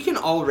stuff. We can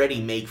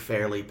already make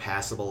fairly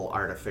passable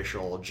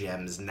artificial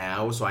gems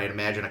now, so I'd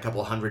imagine a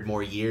couple hundred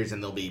more years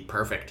and they'll be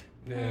perfect.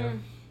 Yeah.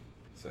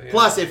 So, yeah.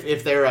 Plus,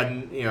 if they're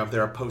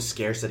a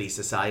post-scarcity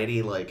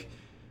society,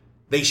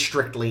 they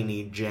strictly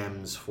need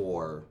gems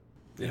for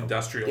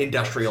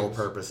industrial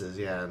purposes,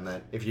 and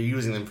that if you're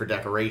using them for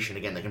decoration,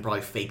 again, they can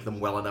probably fake them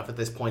well enough at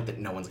this point that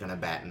no one's going to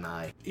bat an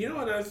eye.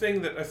 Another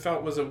thing that I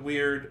felt was a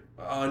weird,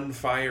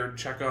 unfired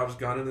Chekhov's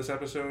gun in this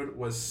episode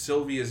was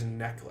Sylvia's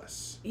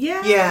necklace.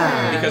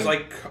 Yeah. Because,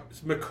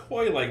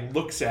 McCoy,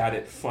 looks at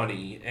it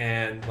funny,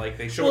 and,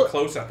 they show a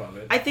close-up of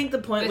it. I think the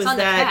point It's was on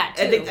the that...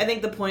 cat, too. I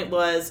think the point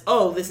was,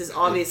 this is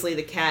obviously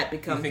the cat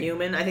become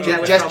human. I think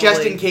that was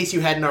just in case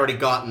you hadn't already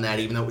gotten that,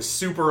 even though it was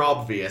super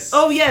obvious.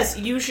 Oh, yes,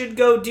 you should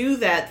go do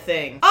that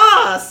thing.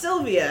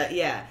 Sylvia!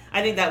 Yeah,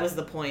 I think that was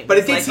the point. But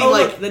it did seem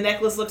look, the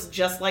necklace looks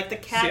just like the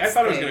cat's See, I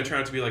thought it was thing. going to turn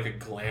out to be a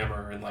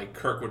glamour, and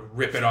Kirk would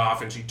rip it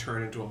off, and she'd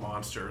turn into a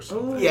monster or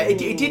something. Yeah, it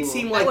did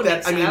seem like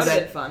that. I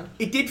mean, fun.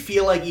 It did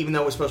feel like, even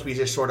though it was supposed to be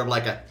just sort of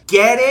like a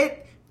get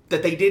it,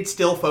 that they did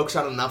still focus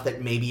on enough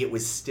that maybe it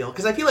was still...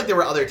 Because I feel like there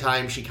were other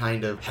times she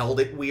kind of held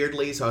it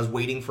weirdly, so I was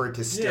waiting for it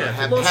to still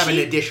have an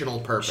additional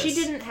purpose. She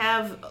didn't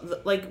have,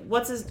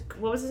 what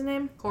was his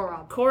name?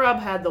 Korob. Korob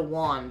had the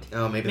wand.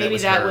 Oh, maybe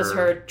that was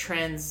her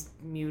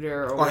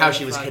transmuter. Or how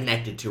she was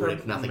connected to it,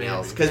 if nothing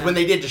else. Because when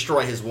they did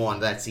destroy his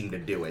wand, that seemed to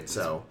do it,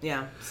 so...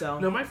 Yeah, so...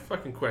 No, my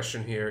fucking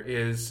question here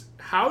is,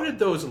 how did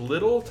those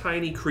little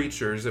tiny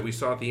creatures that we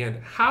saw at the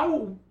end,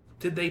 how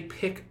did they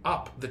pick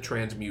up the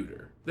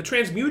transmuter? The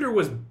transmuter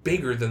was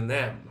bigger than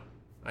them,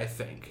 I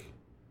think.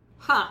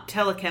 Huh.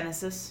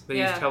 Telekinesis. They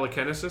used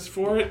telekinesis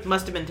for it?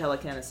 Must have been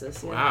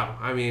telekinesis. Yeah. Wow.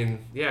 I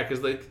mean, yeah,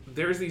 because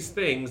there's these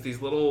things,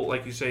 these little,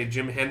 like you say,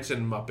 Jim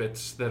Henson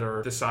Muppets that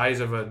are the size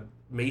of a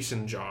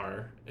mason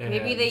jar. And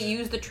Maybe they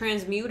use the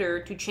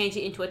transmuter to change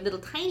it into a little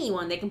tiny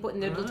one they can put in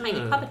their little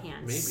tiny puppet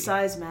hands. Maybe.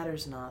 Size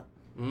matters not.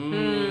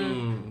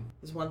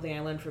 There's one thing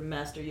I learned from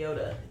Master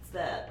Yoda. It's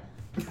that.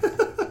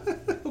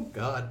 Oh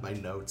God, my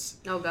notes.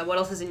 Oh God, what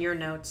else is in your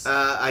notes?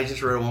 I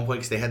just wrote at one point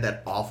because they had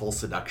that awful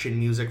seduction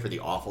music for the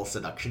awful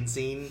seduction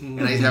scene,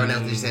 and I just have a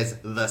note that says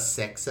the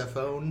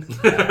saxophone.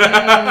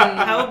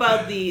 How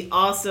about the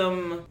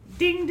awesome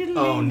ding ding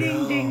Oh, ding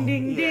no. ding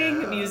ding Yeah.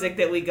 ding music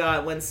that we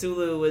got when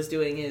Sulu was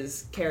doing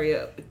his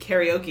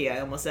karaoke? I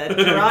almost said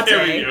karate.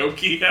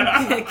 Karaoke.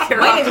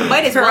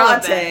 Might as well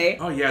have karate.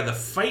 Oh yeah, the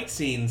fight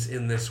scenes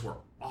in this were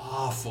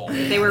awful.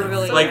 They were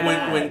really like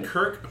bad. when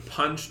Kirk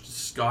punched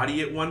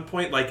Scotty at one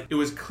point, it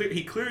was clear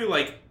he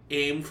clearly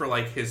aimed for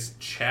his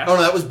chest. Oh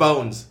no, that was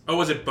Bones. Oh,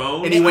 was it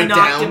Bones? And he went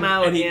knocked down. him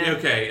out. And he, yeah.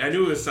 okay, I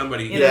knew it was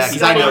somebody. Yeah, He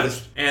 'cause I punched,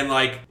 noticed.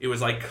 And it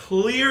was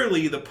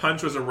clearly the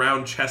punch was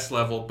around chest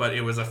level, but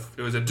it was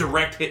a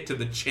direct hit to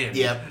the chin.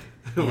 Yep.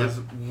 It was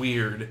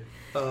weird.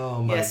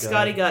 Oh my God.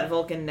 Scotty got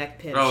Vulcan neck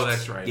pinched. Oh,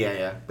 that's right.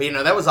 Yeah.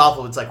 But that was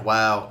awful. It's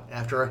wow.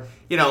 After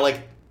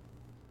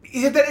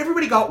is it that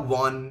everybody got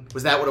one?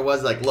 Was that what it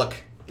was? Look,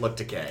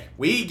 Takei.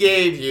 We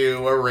gave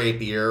you a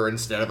rapier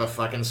instead of a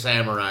fucking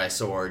samurai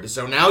sword,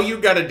 so now you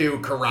gotta do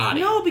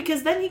karate. No,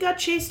 because then he got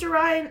chased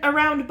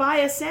around by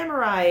a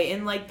samurai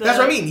in the... That's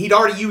what I mean. He'd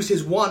already used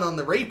his one on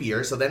the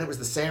rapier, so then it was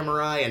the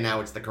samurai, and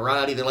now it's the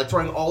karate. They're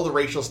throwing all the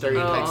racial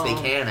stereotypes they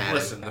can at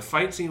Listen, the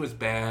fight scene was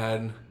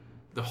bad.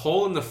 The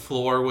hole in the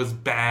floor was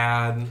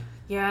bad.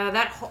 Yeah,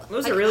 that hole. It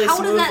was a really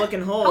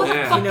smooth-looking hole. How the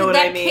Yeah. fuck You know did what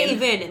that I mean?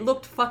 cave in? It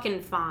looked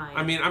fucking fine.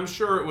 I mean, I'm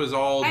sure it was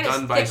all That is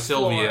done by thick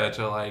Sylvia floor.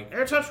 to like.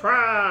 It's a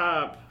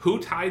trap. Who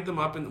tied them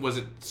up? And was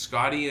it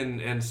Scotty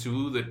and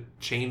Sue that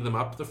chained them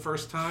up the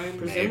first time?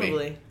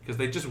 Presumably. Because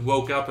they just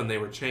woke up and they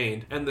were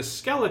chained. And the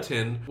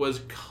skeleton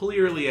was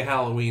clearly a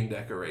Halloween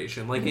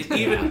decoration. Like it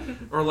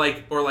even or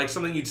like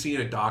something you'd see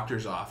in a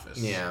doctor's office.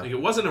 Yeah. Like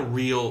it wasn't a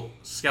real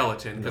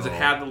skeleton because it No.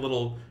 had the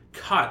little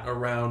cut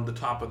around the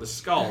top of the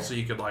skull so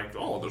you could like,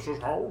 oh, this is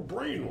how a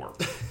brain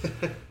works.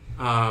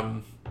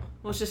 Well,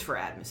 it's just for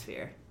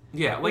atmosphere.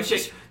 Yeah, like It's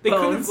just they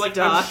could have bones, like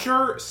Doc. I'm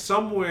sure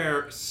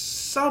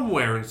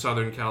somewhere in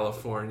Southern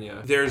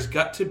California there's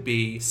got to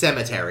be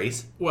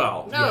Cemeteries.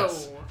 well No.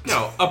 yes.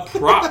 No, a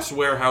props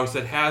warehouse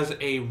that has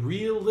a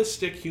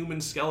realistic human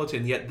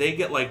skeleton, yet they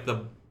get like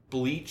the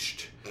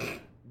bleached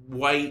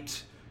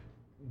white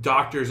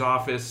doctor's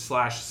office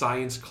 /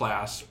 science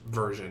class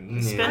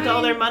version. Spent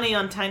all their money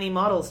on tiny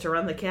models to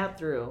run the cat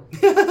through.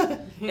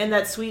 And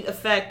that sweet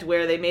effect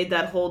where they made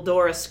that whole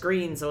door a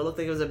screen so it looked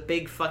like it was a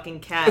big fucking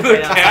cat The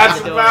right outside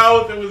cat's the door.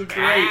 mouth, it was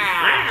great.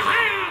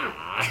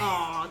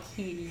 Aw,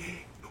 kitty.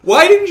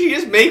 Why didn't she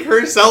just make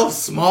herself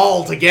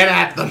small to get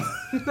at them?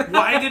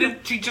 Why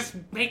didn't she just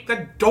make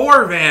the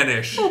door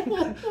vanish?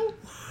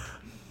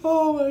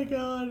 Oh my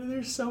god,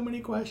 there's so many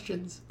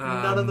questions.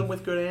 None of them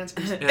with good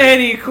answers.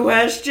 Any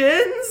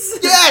questions?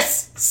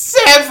 Yes!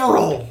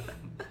 Several!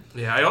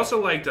 Yeah, I also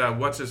liked what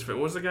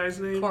was the guy's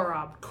name?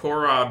 Korob.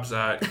 Korob's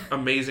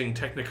amazing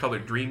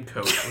Technicolor dream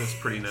coat was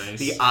pretty nice.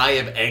 The Eye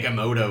of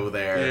Agamotto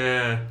there.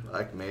 Yeah.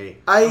 Fuck me.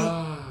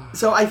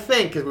 So I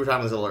think, because we were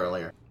talking this a little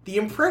earlier, the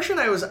impression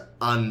I was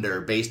under,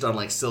 based on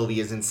like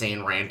Sylvia's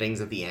insane rantings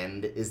at the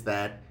end, is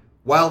that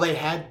while they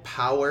had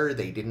power,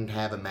 they didn't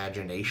have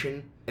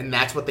imagination, and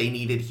that's what they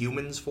needed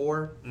humans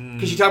for.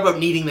 Because you talk about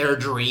needing their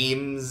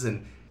dreams,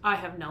 and I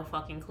have no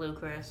fucking clue,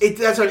 Chris.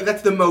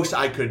 that's the most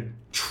I could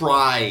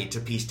try to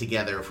piece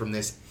together from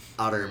this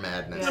utter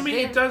madness. I mean,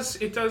 it does.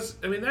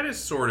 I mean, that is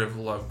sort of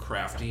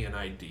Lovecraftian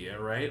idea,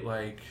 right?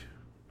 Like,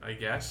 I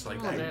guess,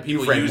 like little bit.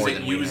 people You've read more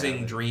than we using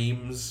have.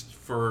 dreams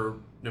for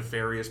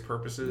nefarious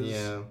purposes.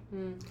 Yeah.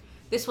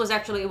 This was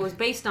actually, it was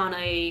based on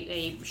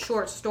a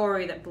short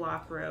story that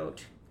Block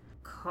wrote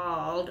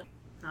called,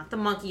 not The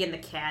Monkey and the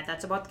Cat,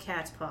 that's about the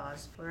cat's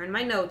paws. Where in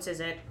my notes is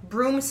it?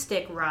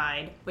 Broomstick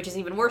Ride, which is an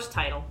even worse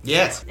title.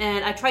 Yes.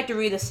 And I tried to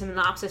read the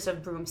synopsis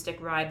of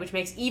Broomstick Ride, which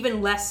makes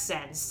even less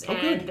sense. Oh,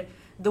 and good.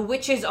 the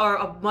witches are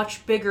a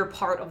much bigger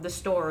part of the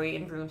story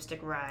in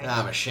Broomstick Ride.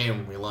 I'm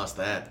ashamed we lost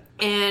that.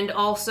 And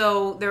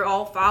also, they're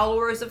all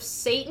followers of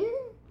Satan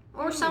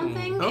or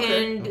something.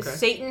 Okay, And okay.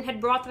 Satan had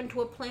brought them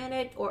to a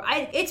planet.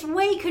 It's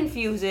way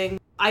confusing.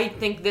 I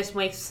think this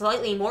makes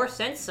slightly more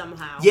sense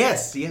somehow.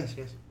 Yes.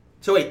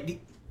 So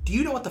wait, do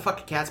you know what the fuck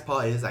a cat's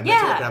paw is? I meant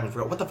to look it up and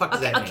forgot. What the fuck does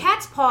that A mean?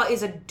 cat's paw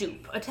is a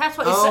dupe. A cat's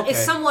paw Oh, okay. is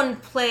someone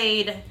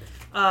played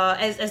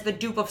as the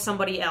dupe of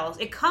somebody else.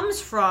 It comes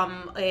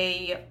from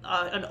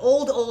an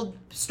old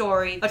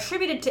story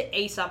attributed to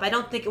Aesop. I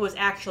don't think it was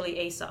actually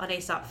an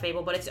Aesop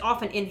fable, but it's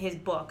often in his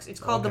books. It's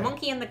called The Okay.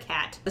 Monkey and the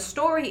Cat. The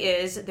story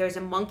is there's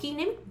a monkey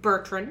named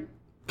Bertrand,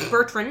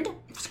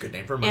 It's a good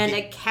name for a monkey.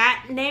 and a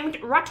cat named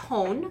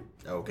Raton,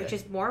 Okay. which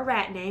is more a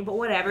rat name, but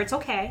whatever, it's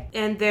okay.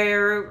 And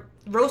they're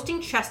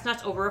roasting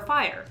chestnuts over a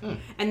fire.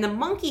 And the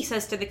monkey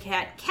says to the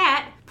cat,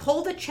 "Cat,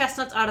 pull the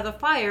chestnuts out of the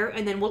fire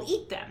and then we'll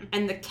eat them."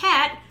 And the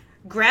cat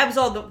grabs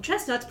all the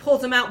chestnuts,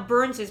 pulls them out,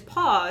 burns his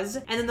paws,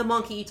 and then the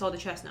monkey eats all the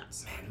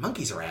chestnuts. Man,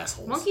 monkeys are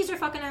assholes. Monkeys are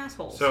fucking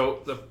assholes.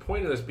 So the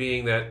point of this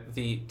being that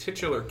the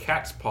titular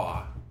cat's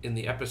paw in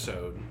the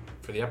episode,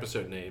 for the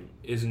episode name,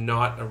 is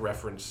not a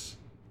reference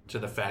to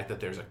the fact that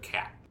there's a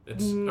cat.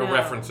 It's No. a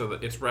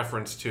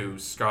reference to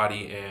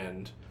Scotty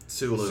and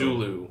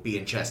Sulu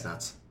being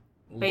chestnuts.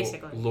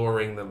 Basically.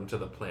 luring them to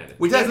the planet.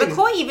 Which yeah, that's the thing-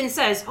 McCoy even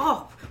says,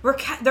 "Oh,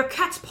 they're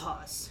cat's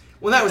paws."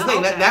 Well, that was the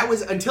Oh, thing. okay. That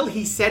was until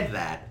he said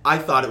that. I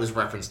thought it was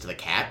reference to the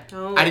cat.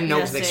 Oh, I didn't know yeah,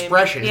 it was an same.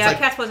 expression. Yeah, It's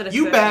cat's wasn't a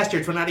you expression.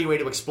 bastards went out of your way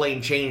to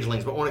explain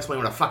changelings, but won't explain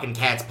what a fucking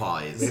cat's paw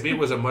is. Maybe it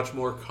was a much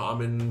more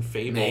common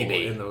fable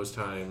Maybe. in those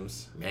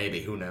times. Maybe,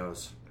 who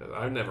knows? 'Cause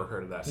I've never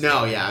heard of that. No,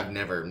 story. yeah, I've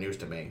never news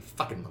to me.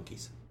 Fucking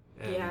monkeys.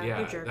 And Yeah, yeah,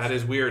 you're jerks. that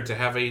is weird to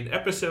have an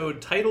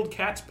episode titled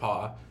Cat's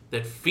Paw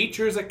that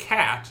features a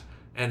cat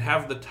and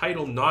have the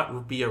title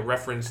not be a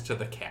reference to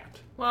the cat.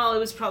 Well, it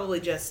was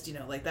probably just,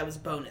 like that was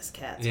bonus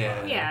cats.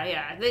 Yeah.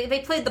 Yeah. They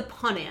played the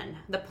pun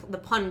the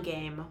pun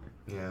game.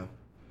 Yeah.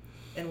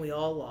 And we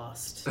all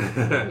lost.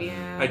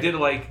 Yeah. I did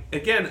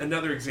again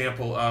another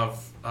example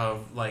of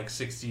like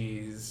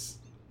 60s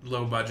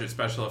low budget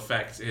special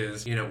effects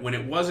is when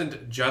it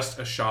wasn't just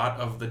a shot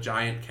of the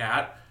giant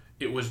cat,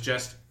 it was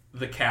just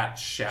the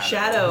cat's shadow.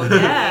 Shadow,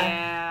 yeah.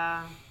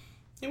 Yeah.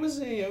 It was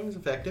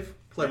effective.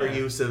 Clever Yeah.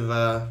 use of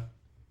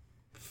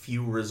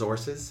few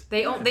resources.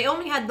 They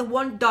only had the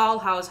one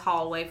dollhouse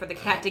hallway for the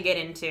cat to get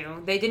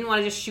into. They didn't want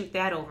to just shoot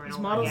that over and These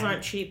over models again.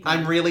 aren't cheap.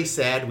 I'm really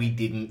sad we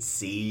didn't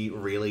see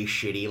really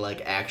shitty,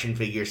 like, action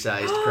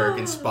figure-sized Kirk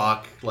and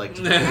Spock, like...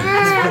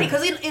 That's funny,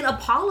 because in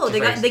Apollo,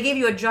 Surprise. they gave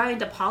you a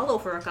giant Apollo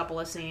for a couple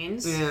of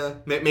scenes. Yeah,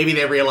 maybe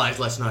they realized,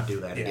 let's not do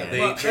that Yeah, again. they,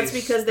 Well, they that's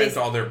because they-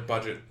 spent all their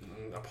budget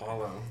in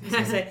Apollo.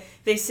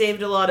 They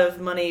saved a lot of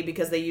money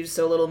because they used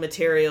so little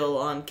material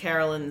on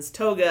Carolyn's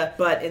toga,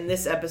 but in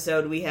this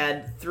episode we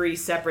had 3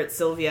 separate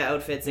Sylvia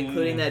outfits,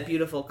 including that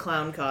beautiful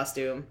clown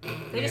costume.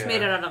 They just Yeah.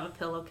 made it out of a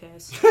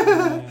pillowcase.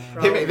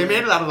 They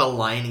made it out of the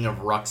lining of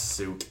Ruck's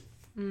suit.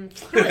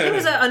 There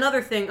was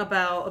another thing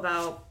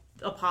about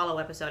Apollo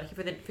episode. I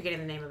keep forgetting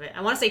the name of it.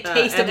 I want to say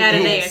Taste of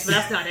Adonais. Adonais, but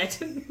that's not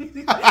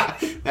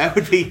it. That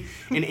would be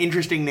an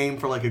interesting name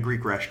for, like, a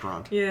Greek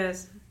restaurant.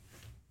 Yes.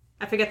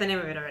 I forget the name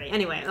of it already.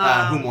 Anyway.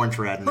 Who mourns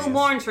for Adonais? Who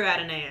mourns for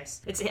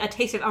Adonais? It's a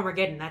taste of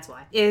Armageddon, that's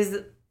why.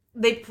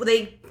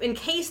 They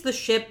encase the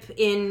ship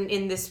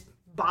in this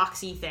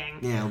boxy thing.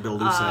 Yeah, Bill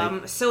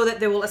Lucite. So that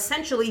there will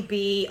essentially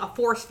be a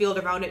force field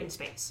around it in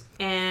space.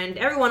 And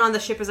everyone on the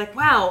ship is like,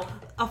 wow,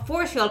 a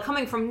force field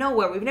coming from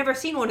nowhere. We've never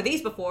seen one of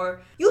these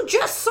before. You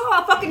just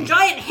saw a fucking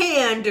giant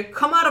hand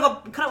come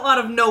out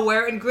of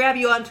nowhere and grab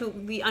you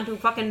onto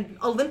fucking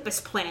Olympus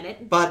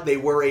planet. But they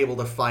were able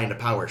to find a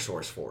power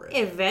source for it.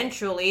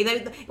 Eventually,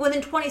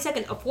 within 20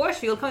 seconds, a force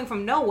field coming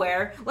from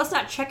nowhere. Let's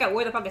not check out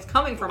where the fuck it's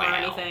coming from or Wow.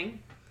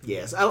 anything.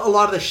 Yes, a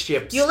lot of the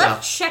ship You stuff.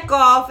 left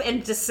Chekhov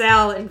and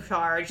DeSalle in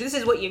charge. This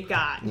is what you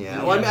got.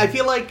 Yeah, well, I mean, I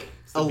feel like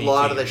a B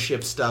lot of team. the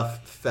ship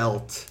stuff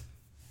felt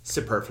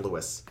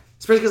superfluous.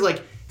 Especially because,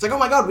 like, it's like, oh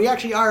my god, we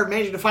actually are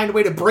managing to find a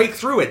way to break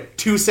through it.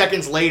 2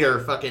 seconds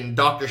later, fucking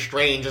Doctor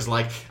Strange is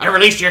like, I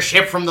released your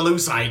ship from the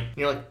Lucite. And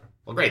you're like,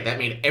 well, great, that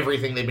made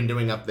everything they've been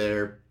doing up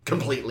there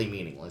completely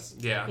meaningless.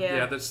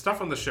 Yeah, the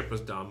stuff on the ship was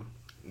dumb.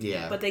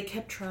 Yeah. But they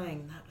kept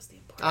trying. That was the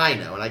important. I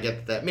know, and I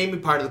get that. Maybe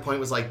part of the point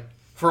was like,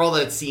 for all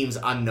that it seems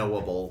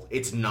unknowable,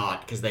 it's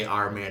not, because they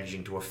are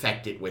managing to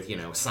affect it with,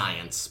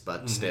 science,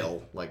 but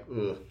still, like,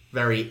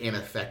 very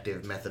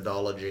ineffective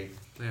methodology.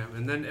 Yeah,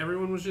 and then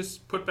everyone was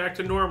just put back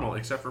to normal,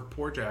 except for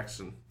poor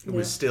Jackson. It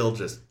was still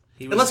just...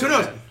 He was Unless, who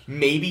knows, sad.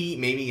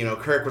 maybe,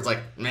 Kirk was like,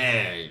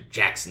 meh,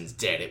 Jackson's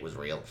dead, it was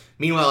real.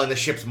 Meanwhile, in the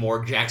ship's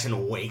morgue,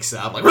 Jackson wakes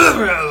up, like,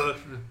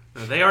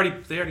 They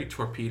already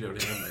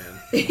torpedoed him,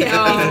 man.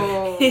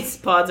 Oh. His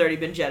pod's already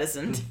been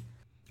jettisoned.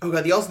 oh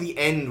god, the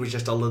end was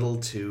just a little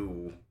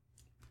too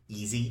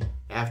easy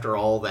after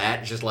all that.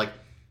 It's just like,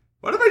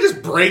 what if I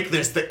just break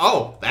this thing?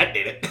 Oh, that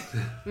did it.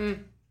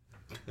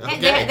 Okay.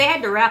 They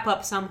had to wrap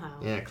up somehow.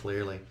 Yeah,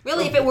 clearly.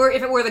 Really, if it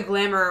were the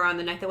glamour around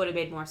the neck, that would have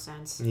made more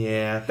sense.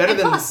 Yeah, better And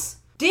than... plus,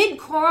 did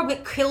Korra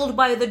get killed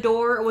by the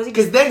door, or was he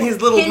 'Cause just then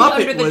his little pinned Muppet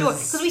under the door?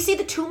 was Because we see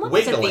the 2 Muppets at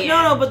wiggling. the end.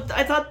 No, but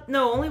I thought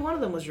only one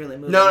of them was really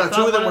moving. No, I thought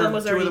 2 of them one were-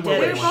 was 2 of already them were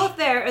dead. They were wiggling. both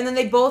there, and then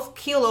they both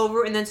keel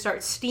over and then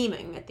start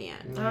steaming at the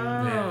end. Oh,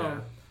 Yeah.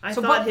 I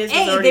So, thought but his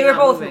was already they were not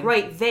both moving.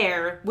 right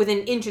there, within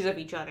inches of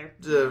each other.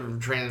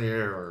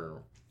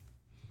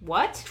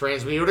 What?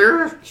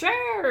 Transmuter?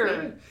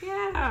 Sure.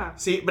 Yeah.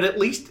 See, but at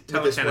least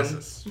with this one,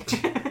 Telekinesis.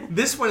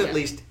 this one at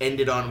least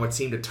ended on what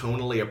seemed a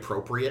tonally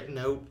appropriate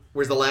note.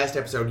 Whereas the last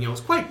episode, was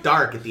quite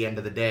dark at the end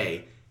of the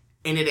day.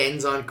 And it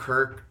ends on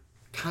Kirk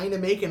kind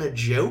of making a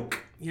joke.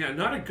 Yeah,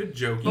 not a good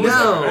joke. What was the-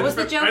 what was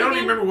the joke I don't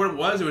again? even remember what it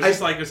was. It was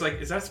just like,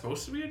 is that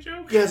supposed to be a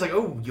joke? Yeah, it's like,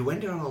 oh, you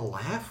ended on a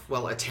laugh?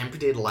 Well,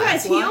 attempted laugh.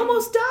 Guys, he line?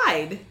 almost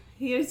died.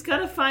 He's got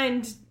to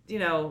find,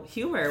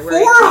 humor. Where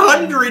he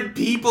 400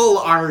 people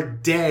are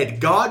dead.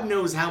 God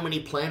knows how many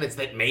planets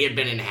that may have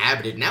been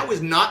inhabited. Now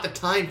is not the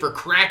time for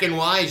cracking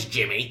wise,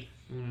 Jimmy.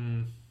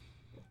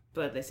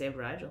 But they saved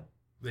Rigel.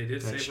 They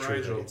did That's save true.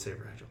 Rigel. They did save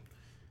Rigel.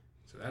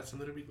 So that's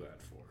something to be glad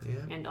for.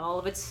 Yeah. And all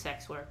of its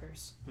sex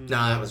workers. No,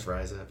 that was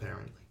Ryza,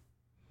 apparently.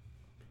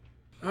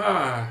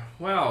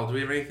 Well, do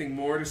we have anything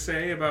more to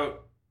say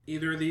about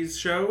either of these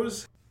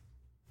shows?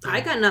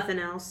 I got nothing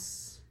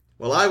else.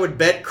 Well, I would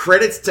bet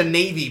credits to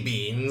Navy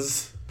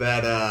Beans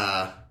that,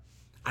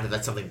 I know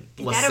that's something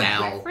Is that a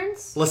LaSalle...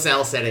 reference?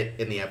 LaSalle said it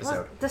in the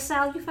episode.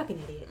 DeSalle, you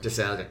fucking idiot.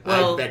 LaSalle,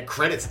 Well- I bet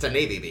credits to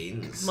Navy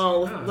Beans.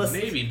 Well,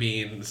 Navy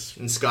beans.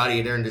 And Scotty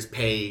had earned his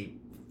pay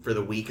for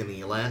the week in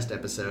the last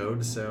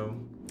episode, so...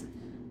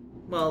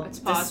 Let's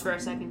pause for a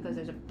second because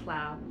there's a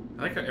plow.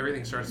 I like how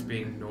everything starts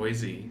being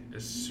noisy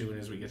as soon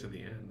as we get to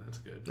the end.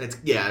 That's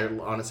good.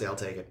 Honestly, I'll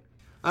take it.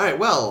 Alright,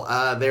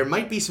 well, there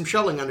might be some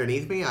shoveling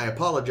underneath me. I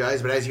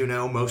apologize, but as you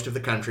know, most of the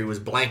country was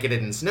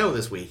blanketed in snow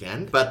this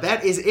weekend. But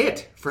that is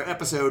it for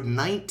episode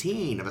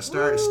 19 of A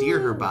Star to Steer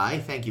Her By.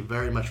 Thank you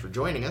very much for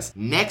joining us.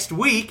 Next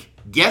week,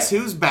 guess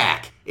who's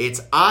back?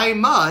 It's I,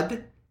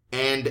 Mud,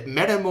 and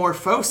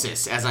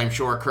Metamorphosis, as I'm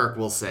sure Kirk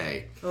will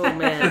say. Oh,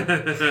 man.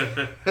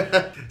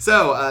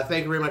 So,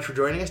 thank you very much for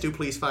joining us. Do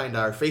please find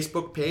our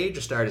Facebook page,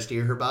 A Star to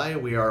Steer Her By.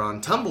 We are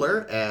on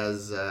Tumblr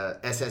as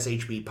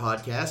SSHB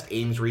Podcast.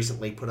 Ames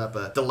recently put up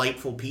a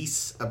delightful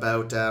piece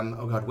about,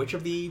 which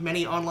of the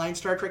many online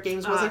Star Trek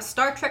games was it?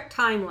 Star Trek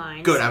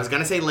Timelines. Good, I was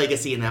going to say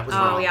Legacy, and that was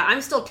wrong. Oh, yeah,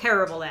 I'm still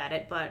terrible at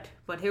it, but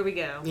But here we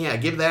go. Yeah,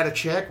 give that a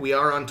check. We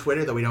are on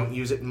Twitter, though we don't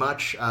use it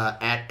much,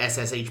 at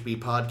SSHB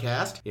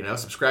Podcast.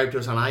 Subscribe to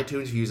us on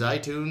iTunes if you use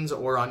iTunes,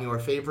 or on your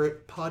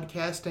favorite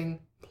podcasting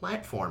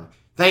platform.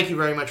 Thank you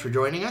very much for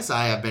joining us.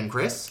 I have been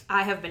Chris.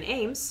 I have been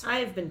Ames. I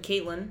have been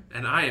Caitlin.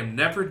 And I am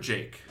never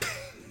Jake.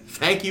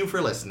 Thank you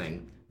for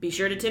listening. Be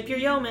sure to tip your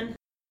yeoman.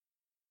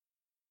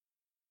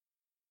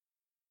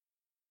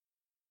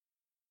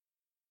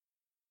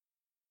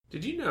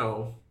 Did you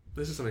know,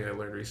 this is something I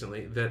learned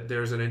recently, that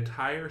there's an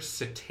entire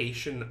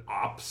cetacean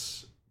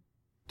ops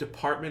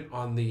department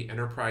on the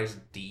Enterprise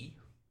D?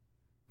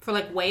 For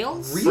like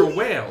whales? Really? For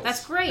whales.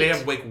 That's great. They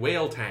have like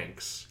whale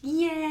tanks.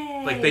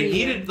 Yay! Like they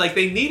needed You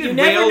whales.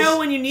 never know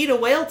when you need a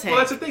whale tank. Well,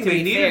 that's the thing. to They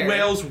be needed fair.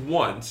 whales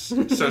once, so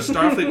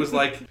Starfleet was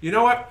like, you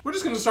know what? We're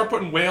just going to start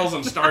putting whales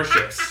on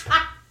starships.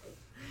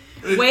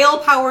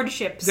 Whale-powered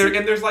ships.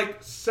 There's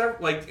like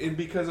several,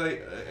 because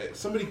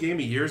somebody gave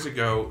me years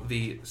ago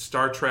the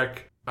Star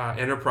Trek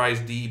Enterprise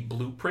D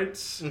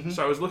blueprints. Mm-hmm.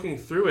 So I was looking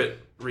through it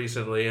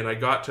recently, and I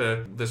got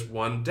to this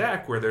one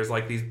deck where there's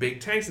like these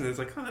big tanks, and it's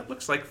like, oh, that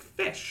looks like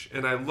fish.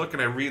 And I look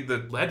and I read the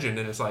legend,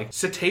 and it's like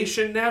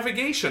Cetacean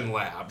Navigation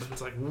Lab.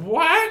 It's like,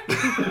 what?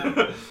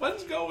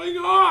 What's going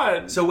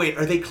on? So wait,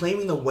 are they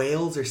claiming the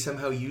whales are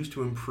somehow used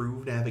to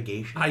improve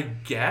navigation? I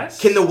guess.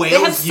 Can the whales they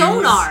have use...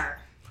 sonar.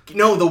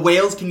 No, the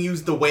whales can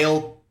use the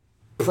whale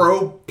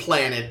probe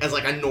planet as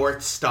like a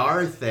North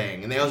Star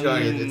thing, and they also go,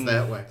 it's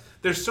that way.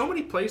 There's so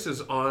many places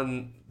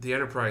on the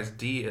Enterprise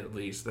D, at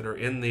least, that are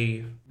in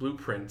the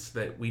blueprints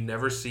that we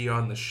never see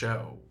on the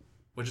show,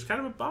 which is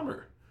kind of a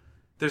bummer.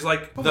 There's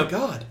like Oh my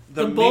god.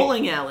 The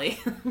bowling alley.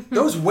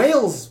 Those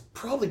whales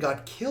probably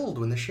got killed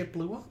when the ship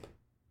blew up.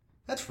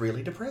 That's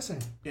really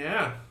depressing.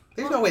 Yeah.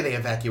 There's no way they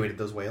evacuated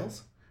those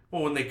whales.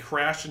 Well, when they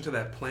crashed into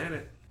that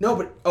planet. No,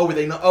 but were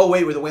they not? Oh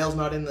wait, were the whales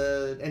not in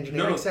the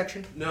engineering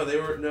section? No, they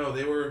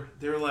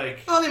were like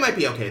Oh, they might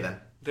be okay then.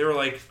 they were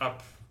like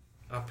up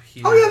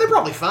here. Oh yeah, they're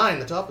probably fine.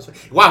 The top is fine.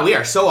 Wow, we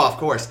are so off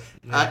course.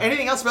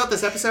 Anything else about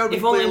this episode?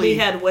 If only we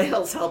had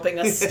whales helping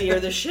us steer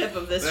the ship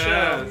of this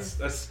Yeah,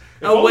 show. if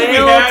A only we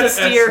whale had to a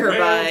steer her whale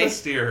by. To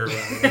steer her by.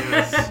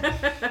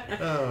 Yes.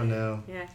 Oh no. Yeah.